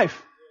live a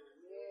life.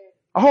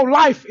 Our whole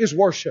life is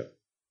worship.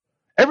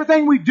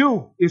 Everything we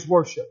do is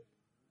worship.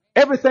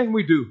 Everything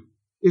we do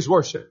is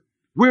worship.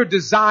 We're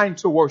designed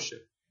to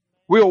worship.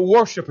 We're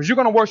worshipers. You're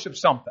going to worship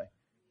something.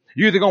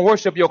 You're either going to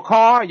worship your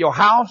car, your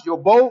house, your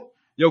boat,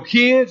 your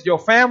kids, your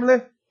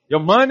family, your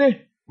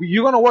money.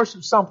 You're going to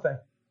worship something.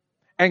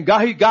 And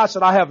God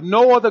said, I have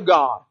no other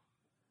God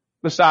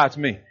besides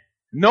me.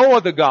 No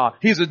other God.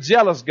 He's a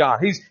jealous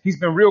God. He's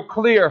been real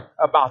clear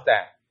about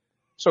that.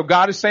 So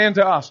God is saying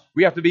to us,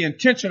 we have to be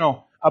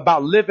intentional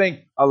about living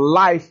a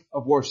life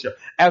of worship.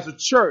 As a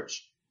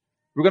church,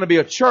 we're going to be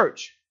a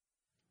church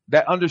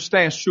that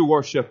understands true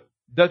worship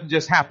doesn't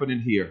just happen in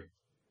here.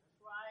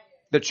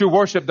 The true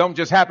worship don't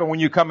just happen when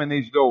you come in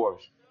these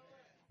doors.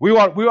 We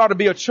ought to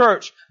be a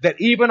church that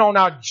even on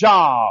our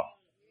job,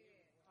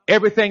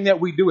 everything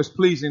that we do is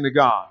pleasing to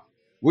God.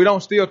 We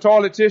don't steal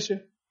toilet tissue.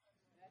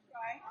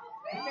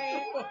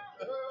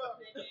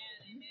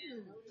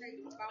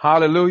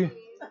 Hallelujah.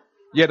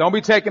 Yeah, don't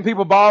be taking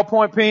people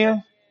ballpoint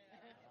pens.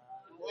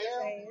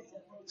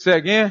 Say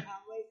again.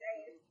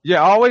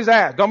 Yeah, always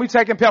ask. Don't be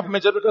taking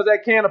peppermint just because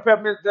that can of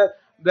peppermint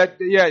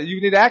yeah,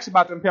 you need to ask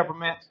about them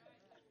peppermints.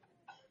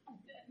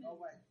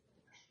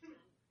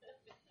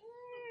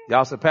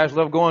 Y'all said, Pastor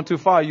Love going too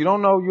far. You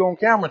don't know you're on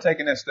camera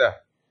taking that stuff.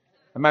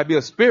 It might be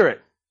a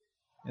spirit.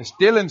 A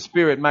stealing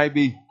spirit might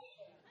be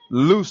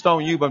loosed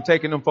on you by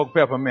taking them folk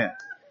peppermint.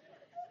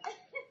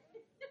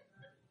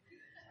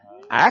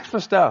 Ask for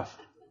stuff.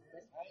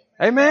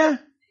 Amen.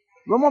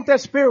 We want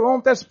that spirit. We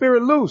want that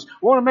spirit loose.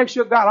 We want to make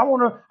sure, God, I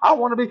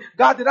want to be,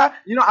 God,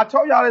 I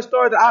told y'all that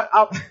story that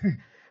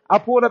I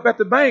pulled up at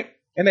the bank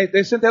and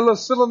they sent that little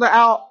cylinder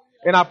out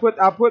and I put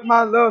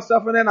my little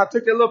stuff in there and I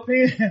took that little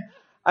pen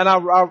and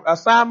I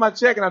signed my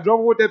check and I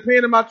drove with that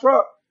pen in my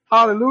truck.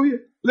 Hallelujah.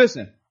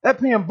 Listen, that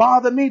pen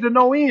bothered me to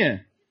no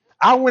end.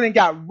 I went and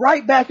got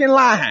right back in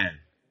line.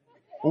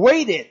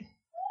 Waited.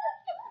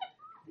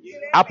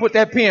 I put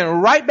that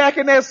pen right back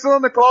in that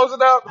cylinder, closed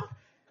it up,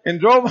 and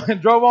drove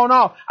on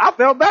off. I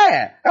felt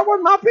bad. That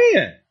wasn't my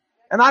pen.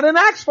 And I didn't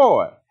ask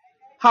for it.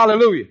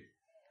 Hallelujah.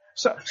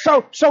 So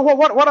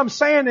what I'm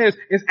saying is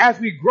as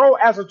we grow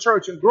as a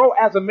church and grow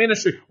as a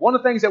ministry, one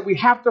of the things that we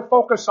have to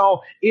focus on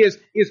is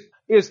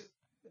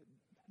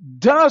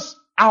does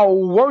our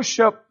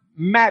worship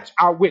match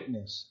our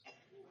witness?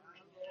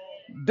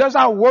 Does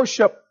our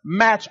worship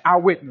match our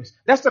witness?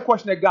 That's the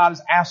question that God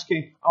is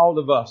asking all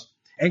of us.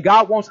 And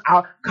God wants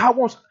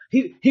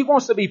He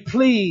wants to be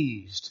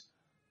pleased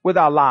with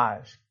our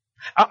lives.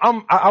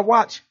 I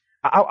watch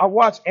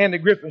Andy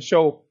Griffin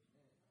show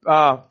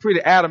pretty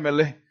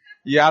adamantly.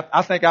 Yeah,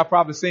 I think I've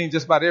probably seen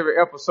just about every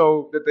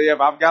episode that they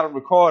ever. I've got them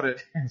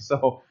recorded.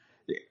 So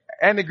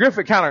Andy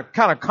Griffin kind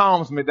of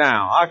calms me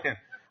down.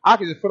 I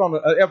can just put on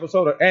an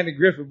episode of Andy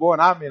Griffin, boy,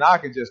 and I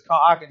can just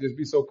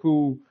be so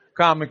cool,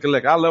 calm and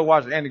collect. I love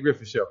watching Andy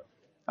Griffin show.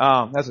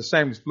 That's a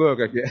shameless plug,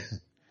 I guess.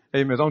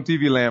 Amen. It's on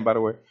TV Land, by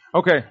the way.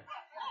 Okay.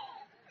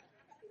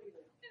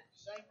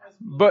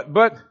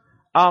 But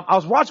I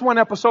was watching one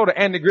episode of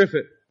Andy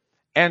Griffith,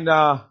 and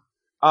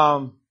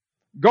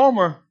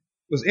Gomer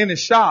was in his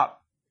shop,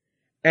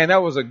 and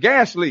there was a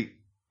gas leak,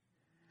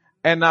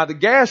 and the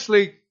gas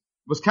leak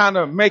was kind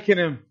of making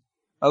him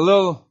a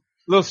little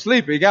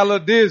sleepy. He got a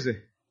little dizzy,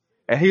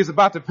 and he was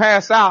about to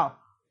pass out.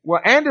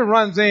 Well, Andy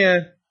runs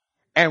in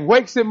and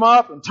wakes him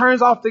up and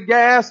turns off the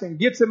gas and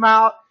gets him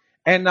out.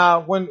 And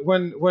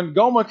when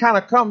Gomer kind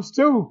of comes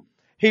to,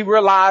 he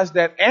realized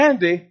that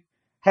Andy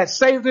had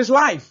saved his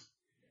life.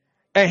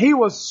 And he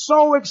was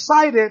so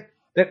excited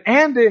that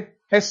Andy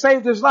had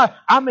saved his life.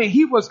 I mean,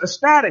 he was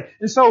ecstatic.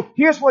 And so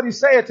here's what he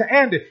said to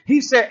Andy. He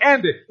said,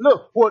 Andy,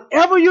 look,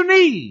 whatever you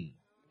need,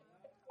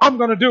 I'm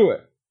going to do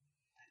it.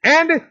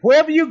 Andy,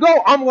 wherever you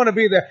go, I'm going to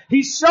be there.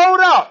 He showed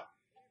up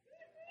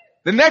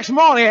the next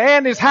morning at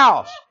Andy's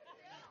house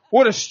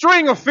with a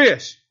string of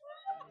fish.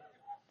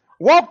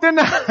 Walked in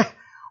the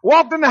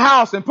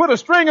house and put a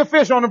string of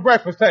fish on the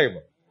breakfast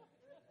table.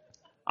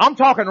 I'm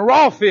talking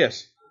raw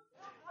fish.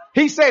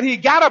 He said he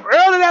got up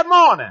early that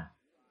morning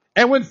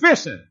and went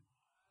fishing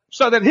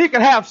so that he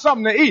could have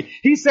something to eat.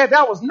 He said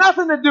that was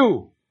nothing to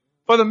do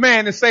for the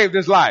man that saved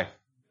his life.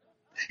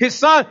 His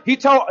son, he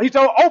told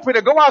Opie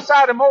to go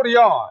outside and mow the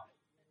yard.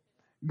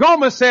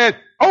 Gomer said,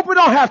 Opie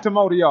don't have to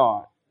mow the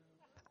yard.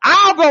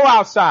 I'll go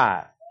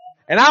outside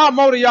and I'll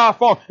motor y'all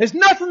phone. It's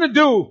nothing to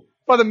do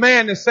for the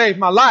man that saved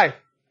my life.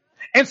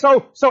 And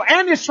so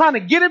Andy's trying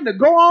to get him to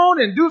go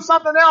on and do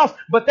something else,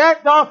 but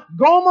that dog,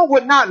 Gomer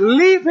would not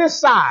leave his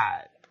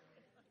side.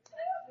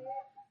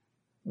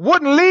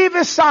 Wouldn't leave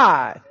his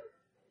side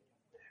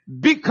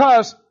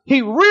because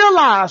he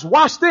realized,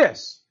 watch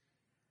this,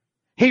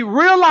 he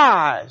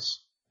realized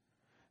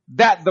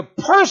that the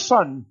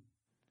person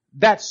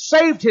that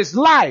saved his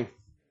life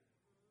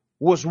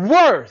was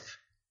worth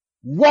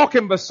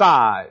walking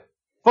beside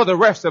for the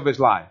rest of his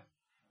life.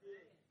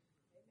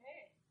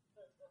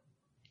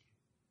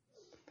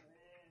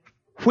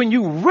 When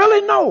you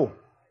really know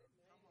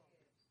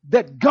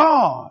that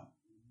God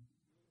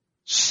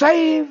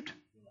saved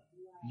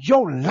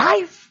your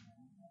life,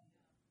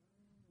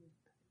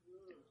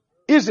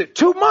 is it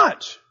too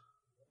much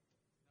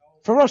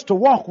for us to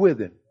walk with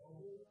him?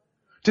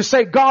 To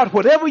say, God,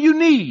 whatever you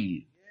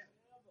need,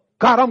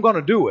 God, I'm going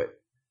to do it.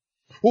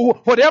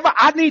 Whatever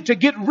I need to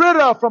get rid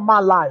of from my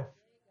life,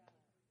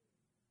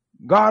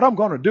 God, I'm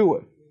going to do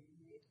it.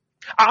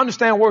 I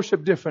understand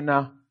worship different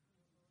now.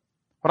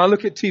 When I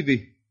look at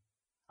TV,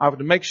 I have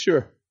to make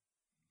sure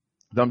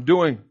that I'm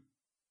doing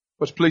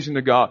what's pleasing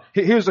to God.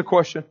 Here's a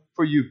question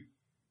for you,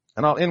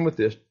 and I'll end with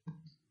this.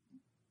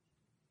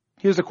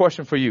 Here's a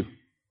question for you.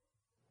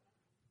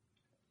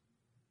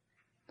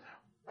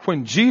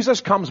 When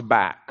Jesus comes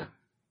back,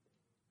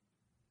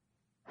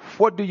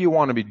 what do you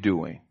want to be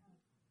doing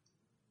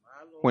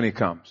when he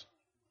comes?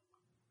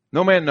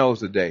 No man knows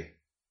the day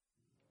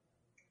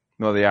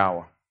nor the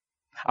hour.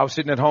 I was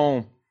sitting at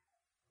home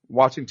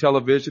watching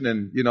television,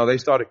 and they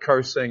started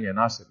cursing, and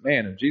I said,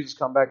 man, if Jesus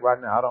come back right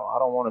now, I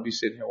don't want to be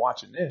sitting here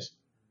watching this.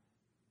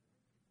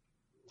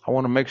 I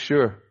want to make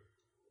sure.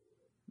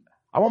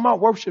 I want my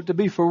worship to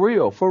be for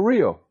real, for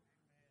real.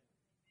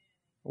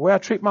 The way I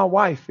treat my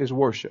wife is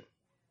worship.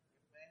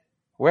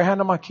 The way I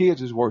handle my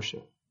kids is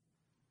worship.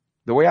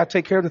 The way I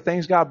take care of the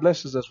things God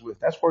blesses us with,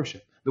 that's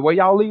worship. The way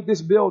y'all leave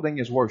this building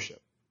is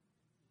worship.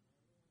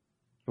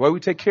 The way we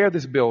take care of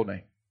this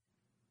building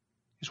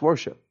is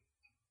worship.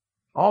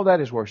 All that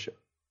is worship.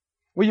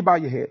 Will you bow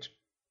your heads?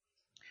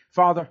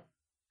 Father,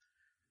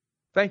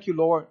 thank you,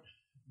 Lord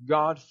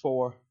God,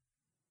 for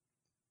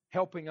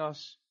helping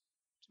us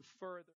to further.